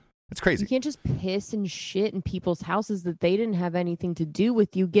crazy. It's crazy. You can't just piss and shit in people's houses that they didn't have anything to do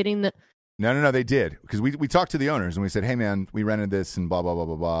with you getting the... No, they did. Because we talked to the owners and we said, hey man, we rented this and blah, blah, blah,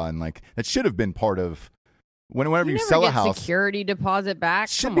 blah, blah. And like, that should have been part of... Whenever you sell a house... security deposit back?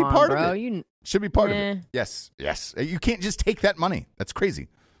 Should be part of it. Should be part of it. Yes. You can't just take that money. That's crazy.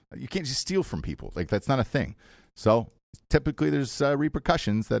 You can't just steal from people. Like, that's not a thing. So... typically, there's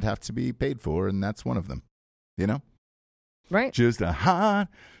repercussions that have to be paid for, and that's one of them. Right. Just a hot,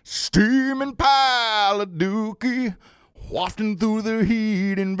 steaming pile of dookie wafting through the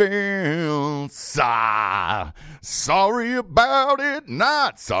heating vents. Sorry about it,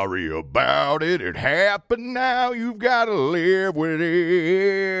 not sorry about it. It happened now, you've got to live with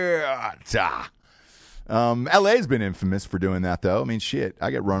it. LA's been infamous for doing that, though. I mean, shit,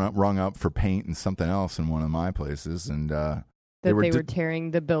 I get rung up for paint and something else in one of my places, and That they were tearing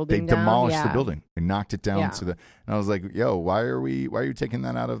the building They down. demolished the building. They knocked it down Yeah. and I was like, yo, why are you taking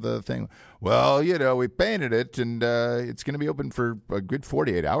that out of the thing? Well, we painted it and it's going to be open for a good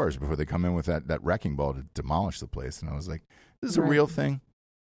 48 hours before they come in with that wrecking ball to demolish the place. And I was like, this is a real thing.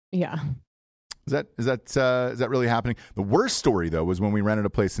 Yeah. Is that really happening? The worst story though was when we rented a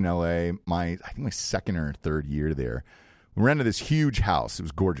place in LA, I think my second or third year there. We rented this huge house. It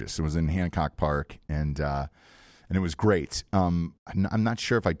was gorgeous. It was in Hancock Park and it was great. I'm not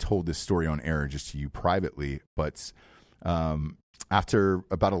sure if I told this story on air just to you privately, but after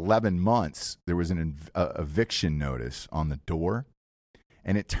about 11 months, there was an eviction notice on the door.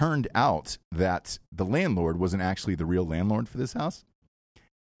 And it turned out that the landlord wasn't actually the real landlord for this house.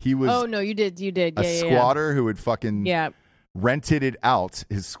 He was Oh, no, you did. a squatter who had fucking rented it out,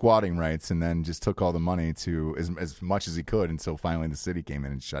 his squatting rights, and then just took all the money to as much as he could until finally the city came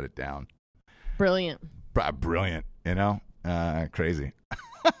in and shut it down. Brilliant. Brilliant, crazy.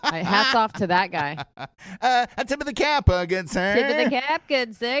 Hats off to that guy. A tip of the cap, good sir. Tip of the cap,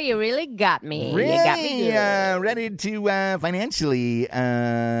 good sir. You really got me. Really, you got me good. Ready to financially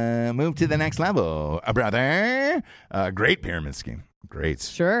move to the next level, brother. Great pyramid scheme. Great.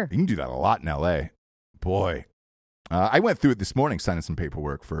 Sure. You can do that a lot in L.A. Boy. I went through it this morning, signing some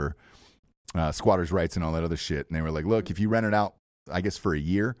paperwork for squatters' rights and all that other shit. And they were like, look, if you rent it out, I guess for a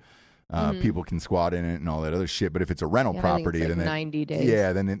year, people can squat in it and all that other shit. But if it's a rental property, then 90 days.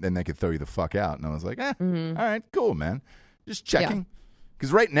 Yeah, then they could throw you the fuck out. And I was like, all right, cool, man. Just checking.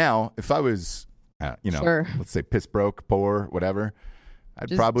 Because right now, if I was, let's say piss broke, poor, whatever, I'd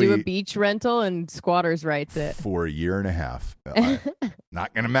just probably do a beach rental and squatters' rights it for a year and a half.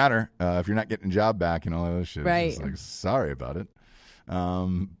 Not gonna matter if you're not getting a job back and all that other shit. Right. It's just like, sorry about it.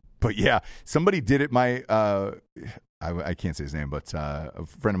 But yeah, somebody did it. I can't say his name, but a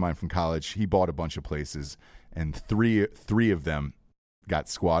friend of mine from college, he bought a bunch of places, and three of them got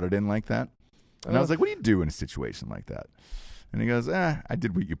squatted in like that. And I was like, what do you do in a situation like that? And he goes, I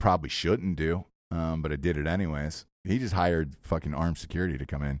did what you probably shouldn't do, but I did it anyways. He just hired fucking armed security to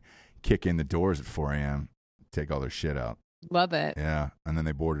come in, kick in the doors at 4 a.m., take all their shit out. Love it. Yeah, and then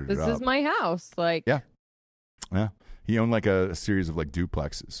they boarded it up. This is my house. Like, yeah. He owned like a series of like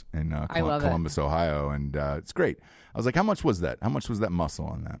duplexes in Columbus, Ohio, and it's great. I was like, how much was that? How much was that muscle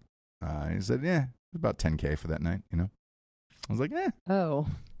on that? He said, it was about $10K for that night. I was like, Oh.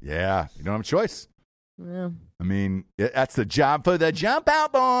 Yeah, you don't have a choice. Yeah. I mean, that's the job for the jump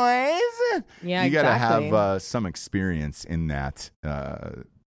out boys. Yeah, you got to exactly. have some experience in that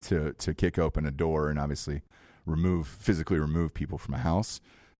to kick open a door and obviously physically remove people from a house.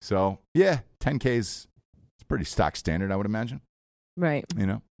 So yeah, 10K is pretty stock standard, I would imagine. Right.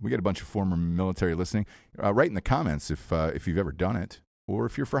 We got a bunch of former military listening. Write in the comments if you've ever done it or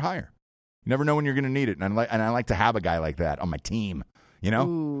if you're for hire. You never know when you're going to need it, and I like to have a guy like that on my team.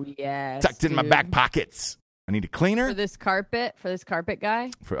 Ooh, yes, tucked in my back pockets. I need a cleaner for this carpet guy.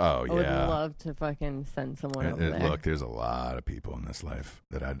 I would love to fucking send someone over there. Look, there's a lot of people in this life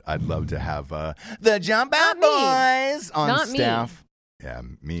that I'd love to have the jump out boys on Not staff. Yeah,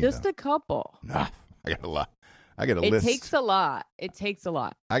 me. Just a couple. Nah, I got a lot. I got a list. It takes a lot.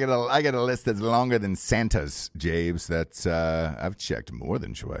 I got a list that's longer than Santa's, James. That's I've checked more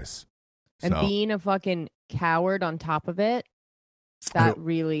than twice. And being a fucking coward on top of it, that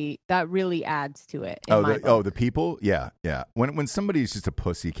really adds to it. The people? Yeah. When somebody's just a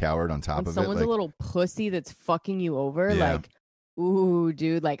pussy coward on top of it. Someone's a little pussy that's fucking you over, like, ooh,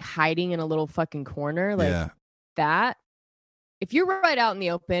 dude, like hiding in a little fucking corner, like that. If you're right out in the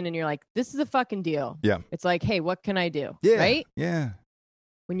open and you're like, this is a fucking deal. Yeah. It's like, hey, what can I do? Yeah. Right? Yeah.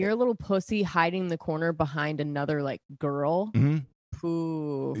 When you're a little pussy hiding in the corner behind another like girl. Mm-hmm.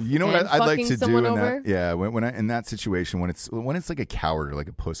 Ooh, you know what I'd like to do in over? that? Yeah, when in that situation, when it's like a coward or like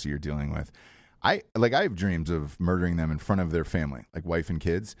a pussy you're dealing with, I have dreams of murdering them in front of their family, like wife and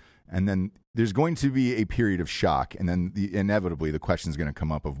kids, and then there's going to be a period of shock, and then inevitably the question is going to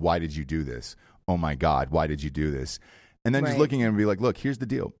come up of why did you do this? Oh my God, why did you do this? And then just looking at him and be like, look, here's the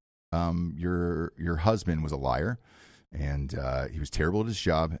deal. Your husband was a liar, and he was terrible at his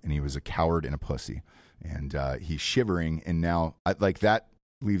job, and he was a coward and a pussy. And he's shivering, and now that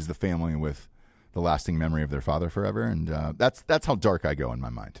leaves the family with the lasting memory of their father forever. And that's how dark I go in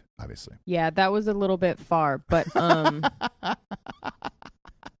my mind, obviously. Yeah, that was a little bit far, but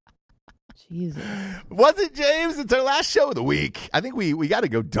Jesus. Was it, James? It's our last show of the week. I think we got to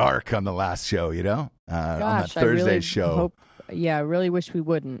go dark on the last show, on that Thursday show. I really wish we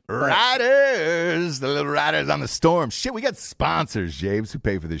wouldn't. Riders, the little riders on the storm. Shit, we got sponsors, James, who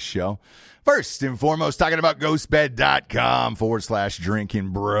pay for this show. First and foremost, talking about ghostbed.com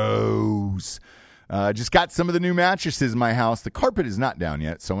 /drinking bros. Just got some of the new mattresses in my house. The carpet is not down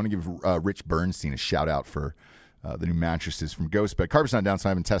yet, so I want to give Rich Bernstein a shout out for the new mattresses from Ghostbed. Carpet's not down, so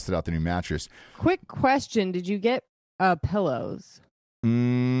I haven't tested out the new mattress. Quick question: did you get pillows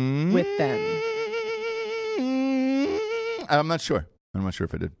with them? I'm not sure. I'm not sure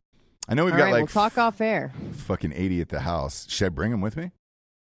if I did. I know we've All got right, like we'll talk off air. fucking 80 at the house. Should I bring them with me?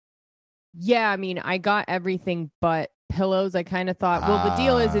 Yeah, I mean, I got everything but pillows. I kind of thought, well, the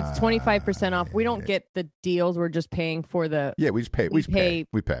deal is it's 25% off. We don't get the deals. We're just paying for the. Yeah, we just pay. We pay.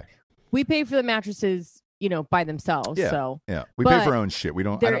 We pay for the mattresses, by themselves. Yeah, so yeah, we pay for our own shit. We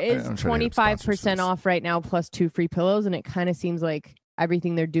don't. There is 25% off right now plus 2 free pillows, and it kind of seems like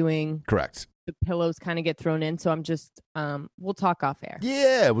everything they're doing. Correct. The pillows kind of get thrown in, so I'm just. We'll talk off air.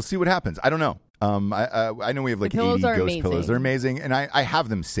 Yeah, we'll see what happens. I don't know. I know we have like 80 ghost amazing. pillows. They're amazing, and I have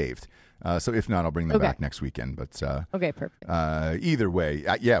them saved. So if not, I'll bring them back next weekend. But okay, perfect. Either way,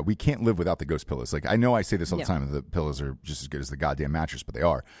 yeah, we can't live without the ghost pillows. Like I know I say this all the time. The pillows are just as good as the goddamn mattress, but they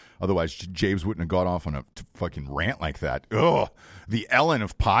are. Otherwise, James wouldn't have got off on a fucking rant like that. Ugh, the Ellen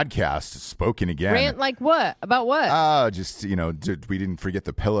of podcasts spoken again. Rant like what? About what? Just we didn't forget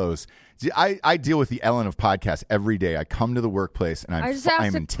the pillows. I deal with the Ellen of podcasts every day. I come to the workplace and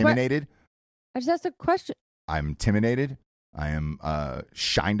I'm intimidated. I just asked a question. I'm intimidated. I am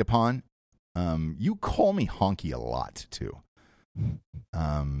shined upon. You call me honky a lot too,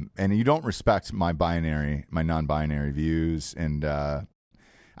 and you don't respect my non-binary views. And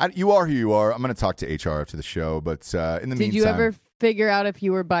you are who you are. I'm going to talk to HR after the show, but in the meantime, did you ever figure out if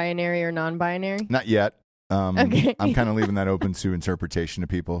you were binary or non-binary? Not yet. Okay. I'm kind of leaving that open to interpretation of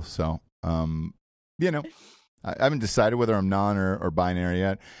people. So, I haven't decided whether I'm non or binary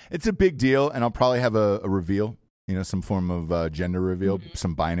yet. It's a big deal, and I'll probably have a reveal. Some form of gender reveal,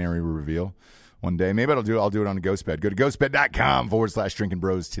 some binary reveal one day. Maybe I'll do it on Ghostbed. Go to ghostbed.com/drinking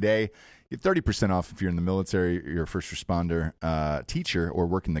bros today. Get 30% off if you're in the military, you're a first responder, teacher, or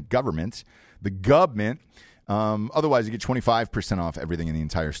work in the government. Otherwise, you get 25% off everything in the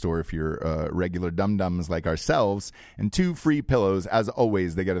entire store if you're regular dum-dums like ourselves. And 2 free pillows. As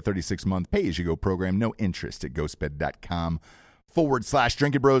always, they got a 36-month pay-as-you-go program. No interest at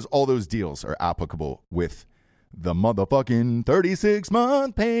ghostbed.com/drinking bros. All those deals are applicable with the motherfucking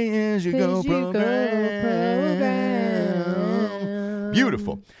 36-month pay-as-you-go program.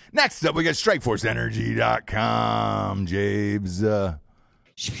 Beautiful. Next up, we got StrikeForceEnergy.com, James. Boom,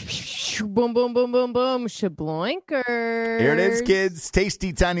 boom, boom, boom, boom. Shabloinkers. Here it is, kids.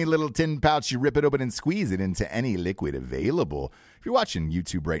 Tasty, tiny little tin pouch. You rip it open and squeeze it into any liquid available. If you're watching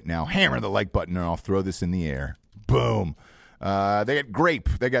YouTube right now, hammer the like button and I'll throw this in the air. Boom. They got grape,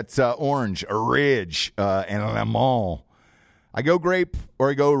 they got orange, ridge, and lemon. I go grape or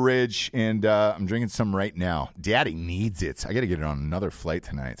I go ridge, and I'm drinking some right now. Daddy needs it. I got to get it on another flight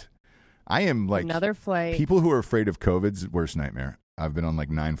tonight. I am like another flight. People who are afraid of COVID's worst nightmare. I've been on like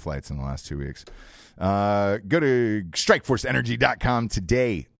 9 flights in the last 2 weeks. Go to StrikeForceEnergy.com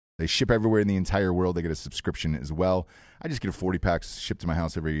today. They ship everywhere in the entire world. They get a subscription as well. I just get a 40 packs shipped to my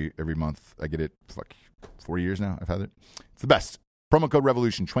house every month. I get it 4 years now. I've had it. It's the best. Promo code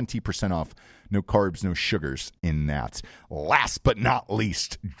REVOLUTION, 20% off. No carbs, no sugars in that. Last but not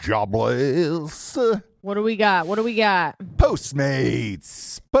least, jobless. What do we got?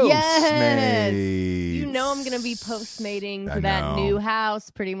 Postmates. Yes. You know I'm going to be postmating to that new house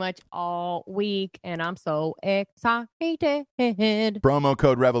pretty much all week, and I'm so excited. Promo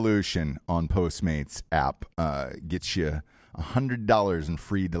code REVOLUTION on Postmates app gets you $100 in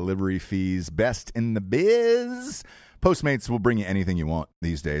free delivery fees. Best in the biz. Postmates will bring you anything you want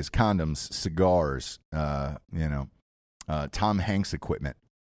these days. Condoms, cigars, Tom Hanks equipment,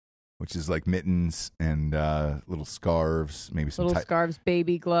 which is like mittens and little scarves, maybe some scarves,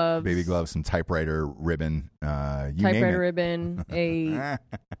 baby gloves, some typewriter ribbon, ribbon,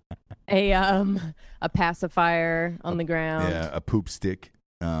 a pacifier on the ground, a poop stick.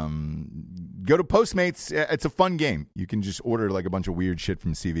 Go to Postmates. It's a fun game. You can just order like a bunch of weird shit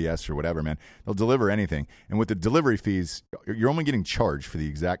from CVS or whatever, man. They'll deliver anything. And with the delivery fees, you're only getting charged for the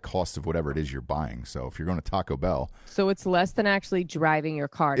exact cost of whatever it is you're buying. So if you're going to Taco Bell. So it's less than actually driving your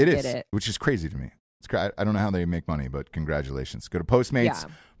car to get it. Which is crazy to me. I don't know how they make money, but congratulations. Go to Postmates.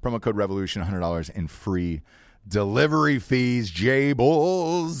 Promo code REVOLUTION, $100 in free delivery fees.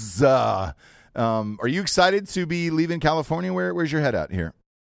 J-Bulls. Are you excited to be leaving California? Where's your head at here?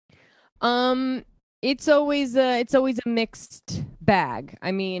 It's always a mixed bag.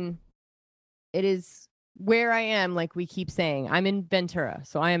 I mean, it is where I am, like we keep saying. I'm in Ventura,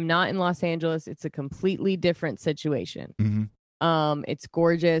 so I am not in Los Angeles. It's a completely different situation. Mm-hmm. It's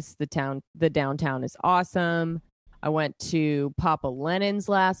gorgeous. The downtown is awesome. I went to Papa Lennon's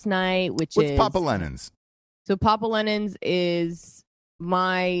last night, What's Papa Lennon's? So Papa Lennon's is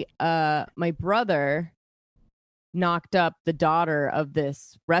my brother knocked up the daughter of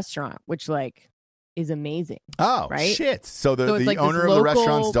this restaurant, which like is amazing. Oh, right? Shit. So the like owner of the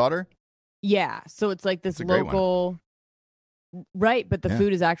restaurant's daughter? Yeah. So it's like this That's a great local, right? But the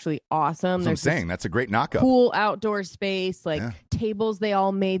food is actually awesome. That's what I'm saying. That's a great knockup. Cool outdoor space, like tables they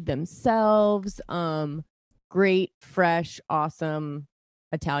all made themselves. Great, fresh, awesome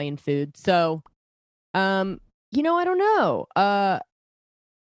Italian food. So, I don't know. I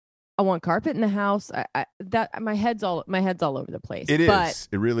want carpet in the house. My head's all over the place.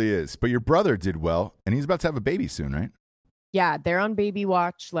 It really is. But your brother did well, and he's about to have a baby soon, right? Yeah, they're on baby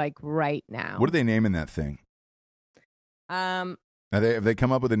watch like right now. What are they naming that thing? Have they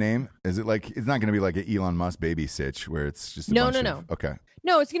come up with a name? Is it like it's not going to be like an Elon Musk baby sitch where it's just no. Okay.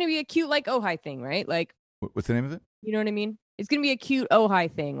 No, it's going to be a cute like Ojai thing, right? Like what's the name of it? You know what I mean? It's going to be a cute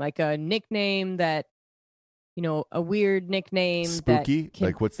Ojai thing, like a nickname that a weird nickname spooky.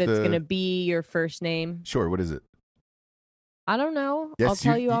 That's going to be your first name. Sure. What is it? I don't know. Yes, I'll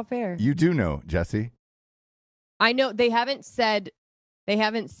tell you off air. You do know, Jesse. I know they haven't said,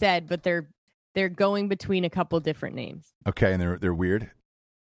 but they're going between a couple different names. Okay, and they're weird.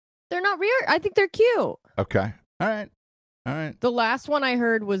 They're not weird. I think they're cute. Okay. All right. The last one I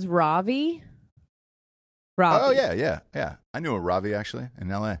heard was Ravi. Ravi. Oh yeah. I knew a Ravi actually in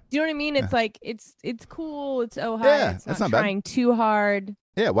L.A. Do you know what I mean? It's like it's cool. It's Ojai. Yeah, it's that's not not trying bad. too hard.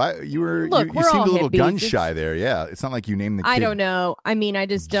 Yeah, why you Look, you seemed a little gun shy there. Yeah, it's not like you named the kid I don't know. I mean, I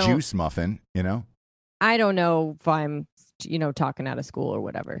just don't. Juice Muffin, I don't know if I'm, talking out of school or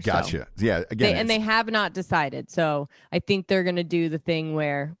whatever. Gotcha. So. Yeah, again. They have not decided. So I think they're going to do the thing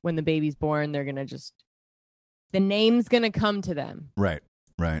where when the baby's born, they're going to the name's going to come to them. Right.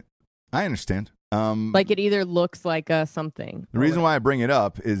 I understand. Like it either looks like something. The reason why I bring it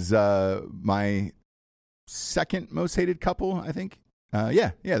up is my second most hated couple, I think.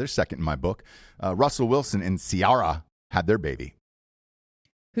 They're second in my book. Russell Wilson and Ciara had their baby.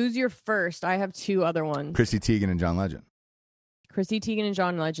 Who's your first? I have two other ones. Chrissy Teigen and John Legend. Chrissy Teigen and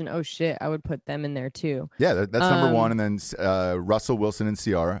John Legend. Oh shit, I would put them in there too. Yeah, that's number one, and then Russell Wilson and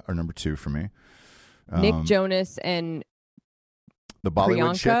Ciara are number two for me. Nick Jonas and the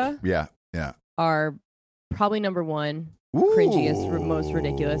Bollywood Priyanka, chick. Yeah, are probably number one. Ooh. Cringiest, most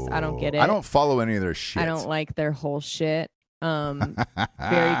ridiculous. I don't get it. I don't follow any of their shit. I don't like their whole shit.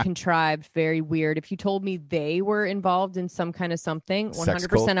 Very contrived, very weird. If you told me they were involved in some kind of something,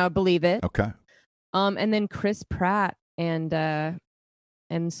 100% I would believe it. Okay. And then Chris Pratt and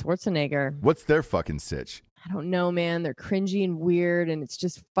Schwarzenegger. What's their fucking sitch? I don't know, man. They're cringy and weird, and it's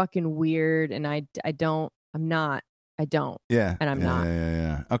just fucking weird. And I don't. Yeah. And I'm not.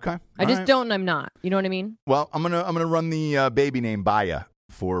 Yeah. Okay. I just don't, and I'm not. You know what I mean? Well, I'm gonna run the baby name by you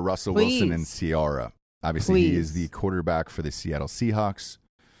for Russell Wilson and Ciara. Obviously, he is the quarterback for the Seattle Seahawks.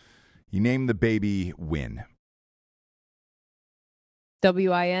 He named the baby Win.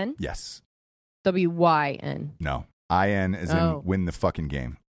 W-I-N? Yes. W-Y-N. No. I-N as in win the fucking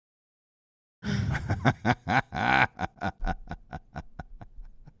game. At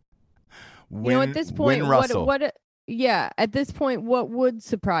this point, at this point, what would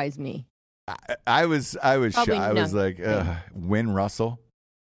surprise me? I was shocked. I was like, win Russell.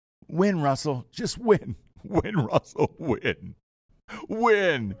 Win, Russell. Just win. Win, Russell. Win.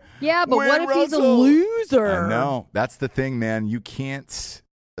 Win. Yeah, but win, what if Russell. he's a loser? No, that's the thing, man. You can't.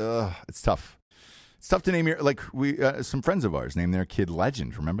 It's tough. It's tough to name your some friends of ours named their kid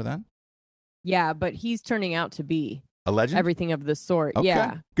Legend. Remember that? Yeah, but he's turning out to be a legend. Everything of the sort. Okay.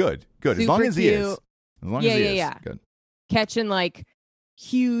 Yeah. Good. Super as long as he cute. is. As long as he is. Yeah. Good. Catching like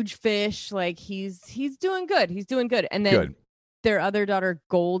huge fish. Like he's doing good. He's doing good. And then good. Their other daughter,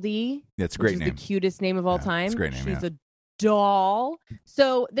 Goldie. That's a great name. The cutest name of all time. It's a great name. She's a doll.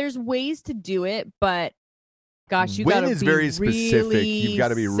 So there's ways to do it, but gosh, you got to be very specific. Really You've got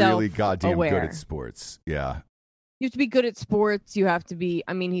to be really goddamn good at sports. Yeah. You have to be good at sports. You have to be.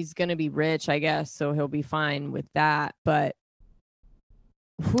 I mean, he's going to be rich, I guess, so he'll be fine with that. But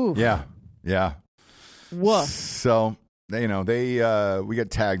whew. Yeah. Woof. So we got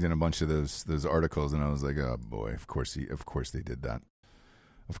tagged in a bunch of those articles, and I was like, oh boy, of course they did that.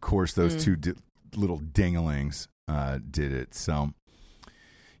 Of course, those two little dinglings did it. So,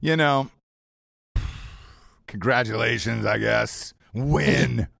 congratulations, I guess.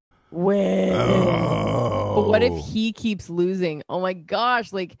 Win. Oh. But what if he keeps losing? Oh my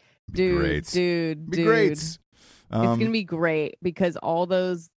gosh! Like, dude. It's gonna be great because all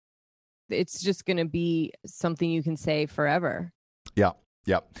those. It's just gonna be something you can say forever. Yeah.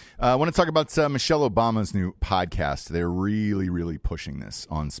 Yep. I want to talk about Michelle Obama's new podcast. They're really, really pushing this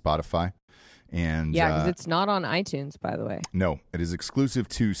on Spotify. And yeah, because it's not on iTunes, by the way. No, it is exclusive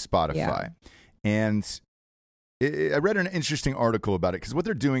to Spotify. Yeah. And I read an interesting article about it because what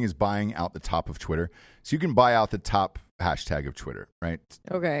they're doing is buying out the top of Twitter. So you can buy out the top hashtag of Twitter, right?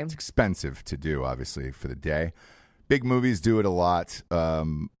 Okay. It's expensive to do, obviously, for the day. Big movies do it a lot.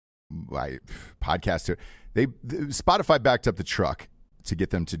 Podcasts Spotify backed up the truck to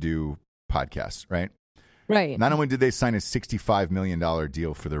get them to do podcasts, right? Right. Not only did they sign a $65 million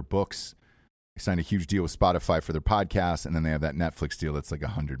deal for their books, they signed a huge deal with Spotify for their podcast, and then they have that Netflix deal that's like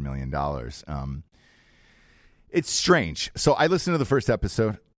 $100 million. It's strange. So I listened to the first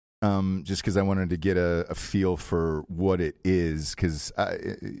episode just because I wanted to get a feel for what it is, because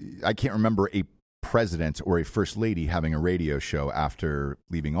I can't remember a president or a first lady having a radio show after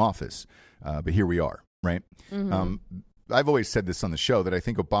leaving office. But here we are, right? Mm-hmm. I've always said this on the show that I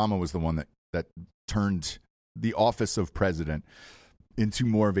think Obama was the one that turned the office of president into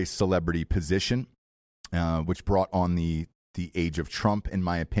more of a celebrity position, which brought on the age of Trump, in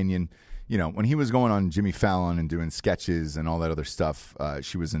my opinion. You know, when he was going on Jimmy Fallon and doing sketches and all that other stuff,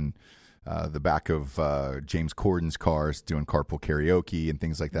 she was in the back of James Corden's cars doing carpool karaoke and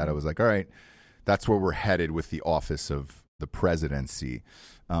things like that. I was like, all right, that's where we're headed with the office of the presidency.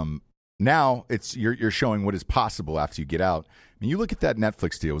 Now it's you're showing what is possible after you get out. I mean, you look at that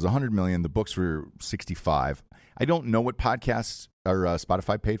Netflix deal; it was $100 million. The books were $65. I don't know what podcasts or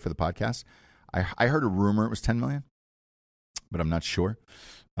Spotify paid for the podcast. I heard a rumor it was $10 million, but I'm not sure.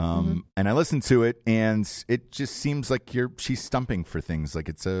 And I listened to it, and it just seems like she's stumping for things, like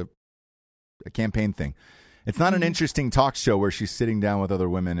it's a campaign thing. It's not an interesting talk show where she's sitting down with other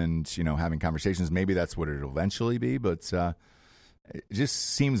women and having conversations. Maybe that's what it'll eventually be, but it just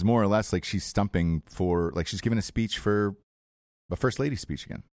seems more or less like she's stumping for, like she's giving a speech for a first lady speech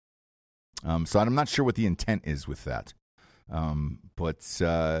again. So I'm not sure what the intent is with that. But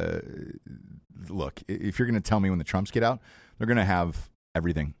look, if you're going to tell me when the Trumps get out, they're going to have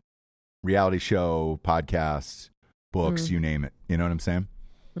everything: reality show, podcasts, books, you name it. You know what I'm saying?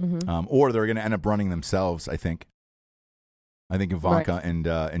 Mm-hmm. Or they're going to end up running themselves. I think Ivanka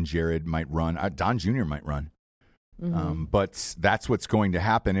and Jared might run. Don Jr. might run. Mm-hmm. But that's what's going to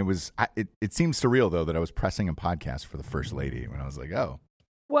happen. It seems surreal, though, that I was pressing a podcast for the first lady when I was like, oh.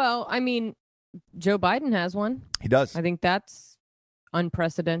 Well, I mean, Joe Biden has one. He does. I think that's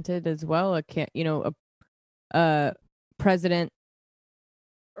unprecedented as well. A president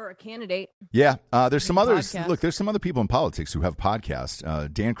or a candidate. Yeah. There's some others. Podcast. Look, there's some other people in politics who have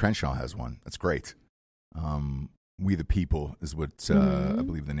podcasts. Dan Crenshaw has one. That's great. We the People is what I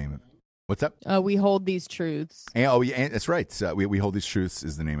believe the name of it. What's up? We hold these truths. That's right. We hold these truths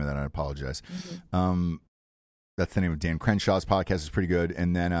is the name of that. I apologize. Mm-hmm. That's the name of Dan Crenshaw's podcast. Is pretty good.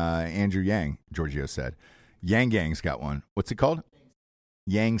 And then Andrew Yang, Giorgio said, Yang Gang's got one. What's it called?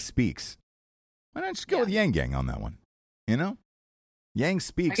 Yang Speaks. Why not just go with Yang Gang on that one? Yang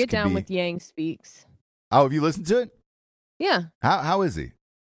Speaks. I get down with Yang Speaks. Oh, have you listened to it? Yeah. How is he?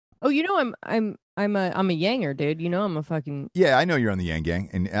 Oh, I'm a Yanger, dude. I'm a fucking. Yeah, I know you're on the Yang Gang,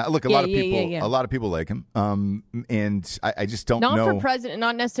 and look, a lot of people like him. And I just don't know. Not for president,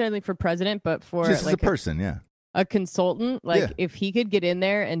 not necessarily for president, but for just as a person, yeah. A consultant, if he could get in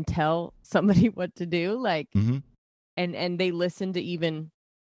there and tell somebody what to do, and they listen to even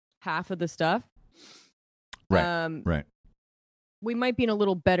half of the stuff, right. We might be in a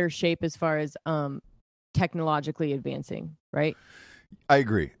little better shape as far as technologically advancing, right? I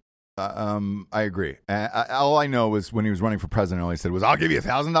agree. I agree. All I know is when he was running for president, all he said was, "I'll give you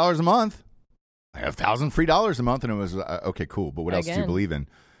 $1,000 a month. I have $1,000 free a month," and it was okay, cool. But what else do you believe in?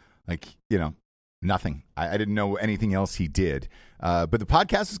 Nothing. I didn't know anything else he did. But the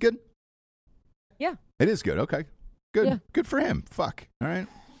podcast is good. Yeah, it is good. Okay, good. Yeah. Good for him. Fuck. All right.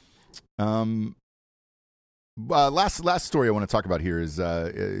 Last story I want to talk about here is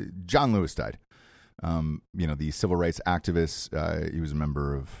John Lewis died. The civil rights activist. He was a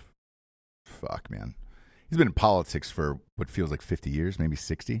member of. Fuck, man. He's been in politics for what feels like 50 years, maybe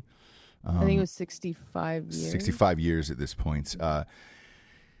 60. I think it was 65 years. 65 years at this point.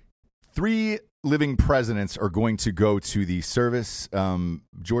 3 living presidents are going to go to the service.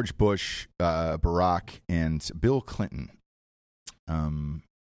 George Bush, Barack, and Bill Clinton. Are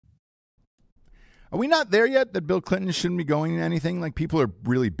we not there yet that Bill Clinton shouldn't be going to anything? Like, people are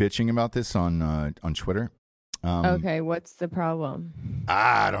really bitching about this on Twitter. Okay, what's the problem?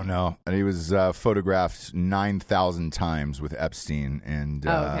 I don't know. He was photographed 9,000 times with Epstein and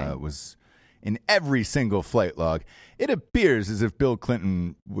was in every single flight log. It appears as if Bill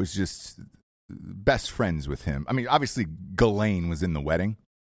Clinton was just best friends with him. I mean, obviously, Ghislaine was in the wedding,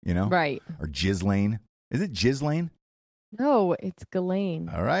 you know? Right. Or Ghislaine. Is it Ghislaine? No, it's Ghislaine.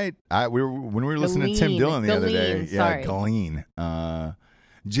 All right. When we were listening to Tim Dillon the other day. Sorry. Yeah, Ghislaine.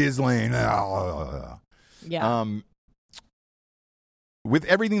 Ghislaine. Yeah. With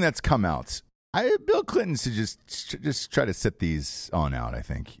everything that's come out, Bill Clinton should just try to sit these on out, I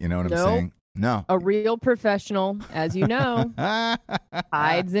think. You know what I'm saying? No. A real professional, as you know,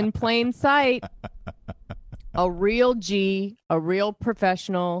 hides in plain sight. A real G, a real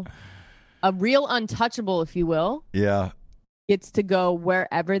professional, a real untouchable, if you will. Yeah. Gets to go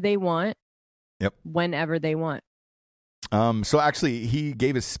wherever they want. Yep. Whenever they want. So actually, he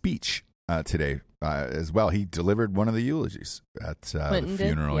gave a speech today as well. He delivered one of the eulogies at the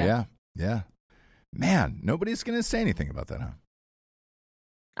funeral. Did? Yeah. Man, nobody's going to say anything about that, huh?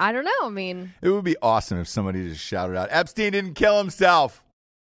 I don't know. I mean, it would be awesome if somebody just shouted out, Epstein didn't kill himself.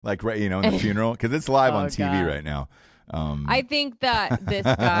 Like, right, in the funeral. Because it's live on TV God. right now. I think that this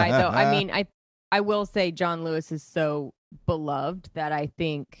guy, though, I mean, I will say John Lewis is so beloved that I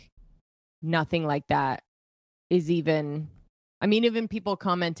think nothing like that is even, I mean, even people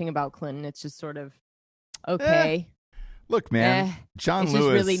commenting about Clinton, it's just sort of, okay. Look, man, John it's Lewis.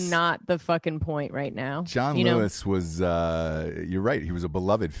 It's just really not the fucking point right now. John Lewis was, you're right, he was a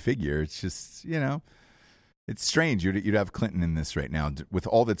beloved figure. It's just, it's strange. You'd have Clinton in this right now with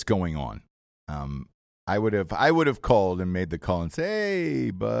all that's going on. I would have called and made the call and say,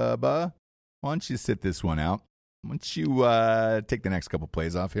 hey, Bubba, why don't you sit this one out? Why don't you take the next couple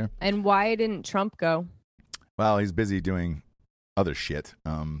plays off here? And why didn't Trump go? Well, he's busy doing other shit.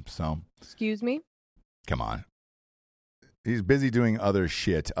 Excuse me? Come on. He's busy doing other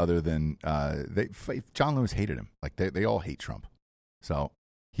shit other than John Lewis hated him. Like they all hate Trump. So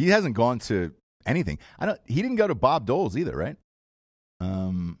he hasn't gone to anything. He didn't go to Bob Dole's either, right?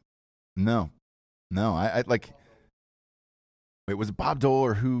 No. I like. Wait, was it Bob Dole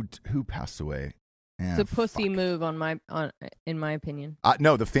or who passed away? It's a pussy move in my opinion.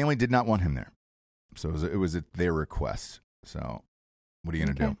 No, the family did not want him there, so it was at their request. So, what are you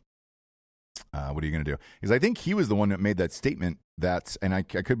gonna do? What are you gonna do? Because I think he was the one that made that statement. And I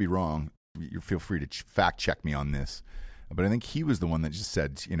could be wrong. You feel free to fact check me on this, but I think he was the one that just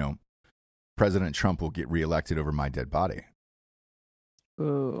said, President Trump will get reelected over my dead body.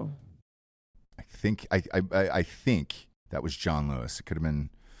 Ooh. I think that was John Lewis. It could have been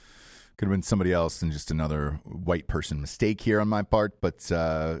somebody else and just another white person mistake here on my part, but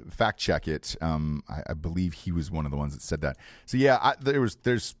fact check it. I believe he was one of the ones that said that. So yeah,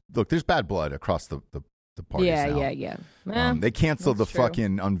 there's bad blood across the parties now. Yeah. They canceled the true.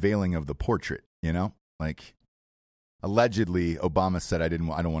 fucking unveiling of the portrait. Like allegedly Obama said I don't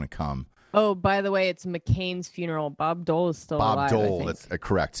want to come. Oh, by the way, it's McCain's funeral. Bob Dole is still alive. Bob Dole, that's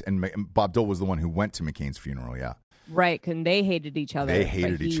correct. And Bob Dole was the one who went to McCain's funeral, yeah. Right, because they hated each other. They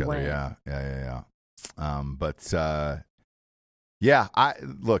hated each other, yeah.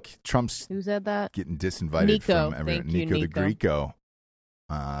 Look, Trump's who said that? Getting disinvited from everyone. Nico the Greco.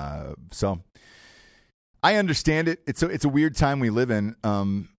 So I understand it. It's a weird time we live in.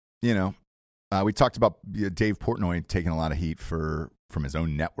 We talked about Dave Portnoy taking a lot of heat from his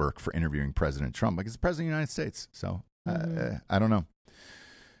own network for interviewing President Trump. Like, he's the president of the United States. So I don't know.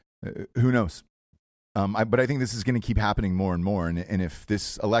 Who knows? But I think this is going to keep happening more and more. And if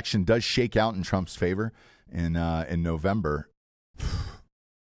this election does shake out in Trump's favor in November,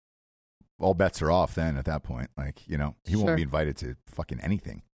 all bets are off then at that point. Like, he won't be invited to fucking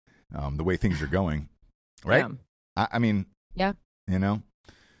anything the way things are going. Right? Yeah. I mean, yeah.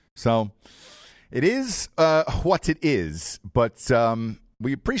 So it is what it is. But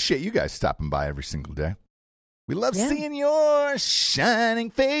we appreciate you guys stopping by every single day. We love seeing your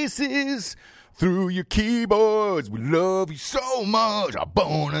shining faces through your keyboards. We love you so much. Our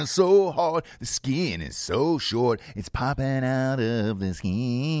bone is so hard. The skin is so short. It's popping out of the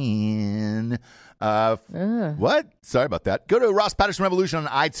skin. What? Sorry about that. Go to Ross Patterson Revolution on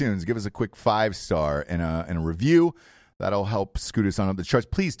iTunes. Give us a quick 5-star and a review. That'll help scoot us on up the charts.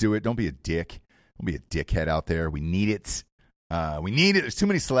 Please do it. Don't be a dick. Don't be a dickhead out there. We need it. There's too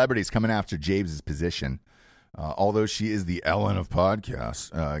many celebrities coming after James' position. Although she is the Ellen of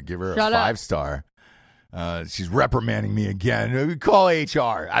podcasts, give her a 5-star. She's reprimanding me again. Call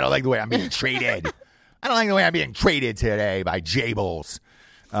HR. I don't like the way I'm being treated. I don't like the way I'm being treated today by Jables.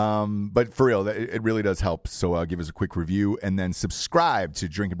 But for real, it really does help. So give us a quick review and then subscribe to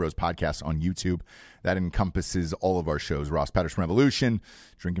Drinking Bros Podcast on YouTube. That encompasses all of our shows. Ross Patterson Revolution,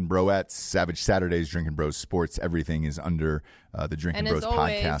 Drinking Broettes, Savage Saturdays, Drinking Bros Sports. Everything is under the Drinking Bros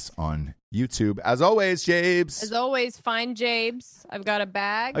Podcast on YouTube. As always, Jabes. As always, find Jabes. I've got a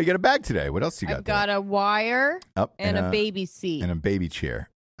bag. Oh, you got a bag today. What else you got? I've got a wire and a baby seat. And a baby chair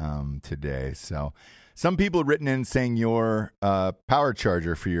today. So some people have written in saying your power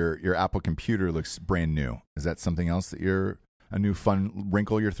charger for your Apple computer looks brand new. Is that something else that a new fun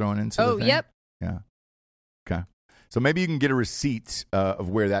wrinkle you're throwing into? Oh, yep. Yeah. Okay. So maybe you can get a receipt of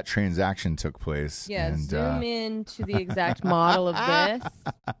where that transaction took place. Yeah, and, zoom in to the exact model of this.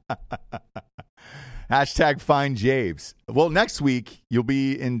 Hashtag find Jabes. Well, next week you'll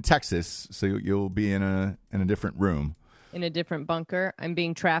be in Texas, so you'll be in a different room. In a different bunker. I'm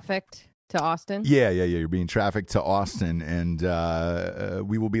being trafficked to Austin. Yeah. You're being trafficked to Austin, and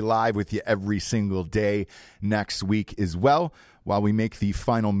we will be live with you every single day next week as well. While we make the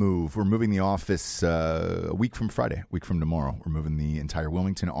final move, we're moving the office a week from Friday, a week from tomorrow. We're moving the entire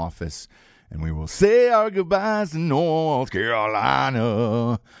Wilmington office, and we will say our goodbyes to North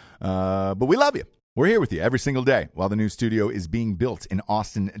Carolina. But we love you. We're here with you every single day while the new studio is being built in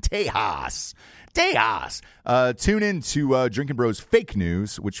Austin, Tejas. Tune in to Drinking Bros Fake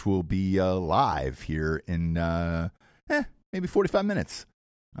News, which will be live here in maybe 45 minutes.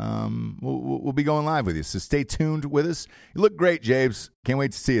 We'll be going live with you, so stay tuned with us. You look great, Jabes. Can't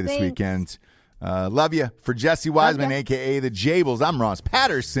wait to see you this weekend. Love you. For Jesse Wiseman, a.k.a. The Jables, I'm Ross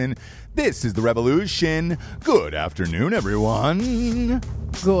Patterson. This is The Revolution. Good afternoon, everyone.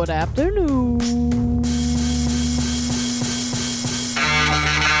 Good afternoon.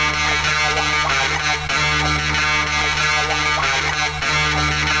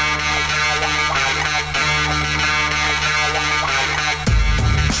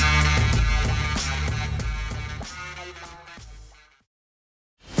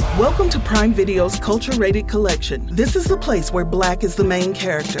 Welcome to Prime Video's Culture Rated Collection. This is the place where Black is the main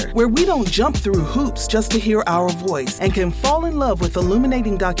character, where we don't jump through hoops just to hear our voice, and can fall in love with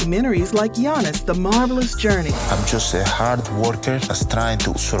illuminating documentaries like Giannis, The Marvelous Journey. I'm just a hard worker that's trying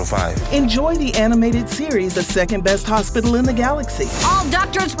to survive. Enjoy the animated series, The Second Best Hospital in the Galaxy. All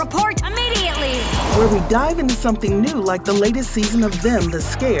doctors report immediately! Where we dive into something new like the latest season of Them, The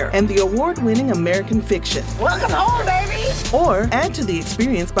Scare, and the award-winning American Fiction. Welcome home, baby! Or add to the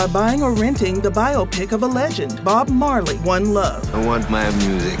experience by buying or renting the biopic of a legend, Bob Marley, One Love. I want my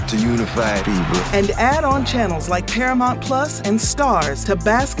music to unify people. And add on channels like Paramount Plus and Stars to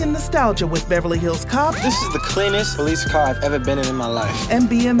bask in nostalgia with Beverly Hills Cop. This is the cleanest police car I've ever been in my life. And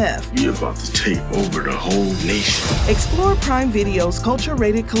BMF. You're about to take over the whole nation. Explore Prime Video's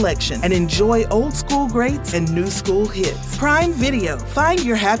culture-rated collection and enjoy old school greats and new school hits. Prime Video. Find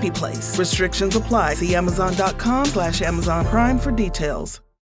your happy place. Restrictions apply. See Amazon.com/Amazon Prime for details.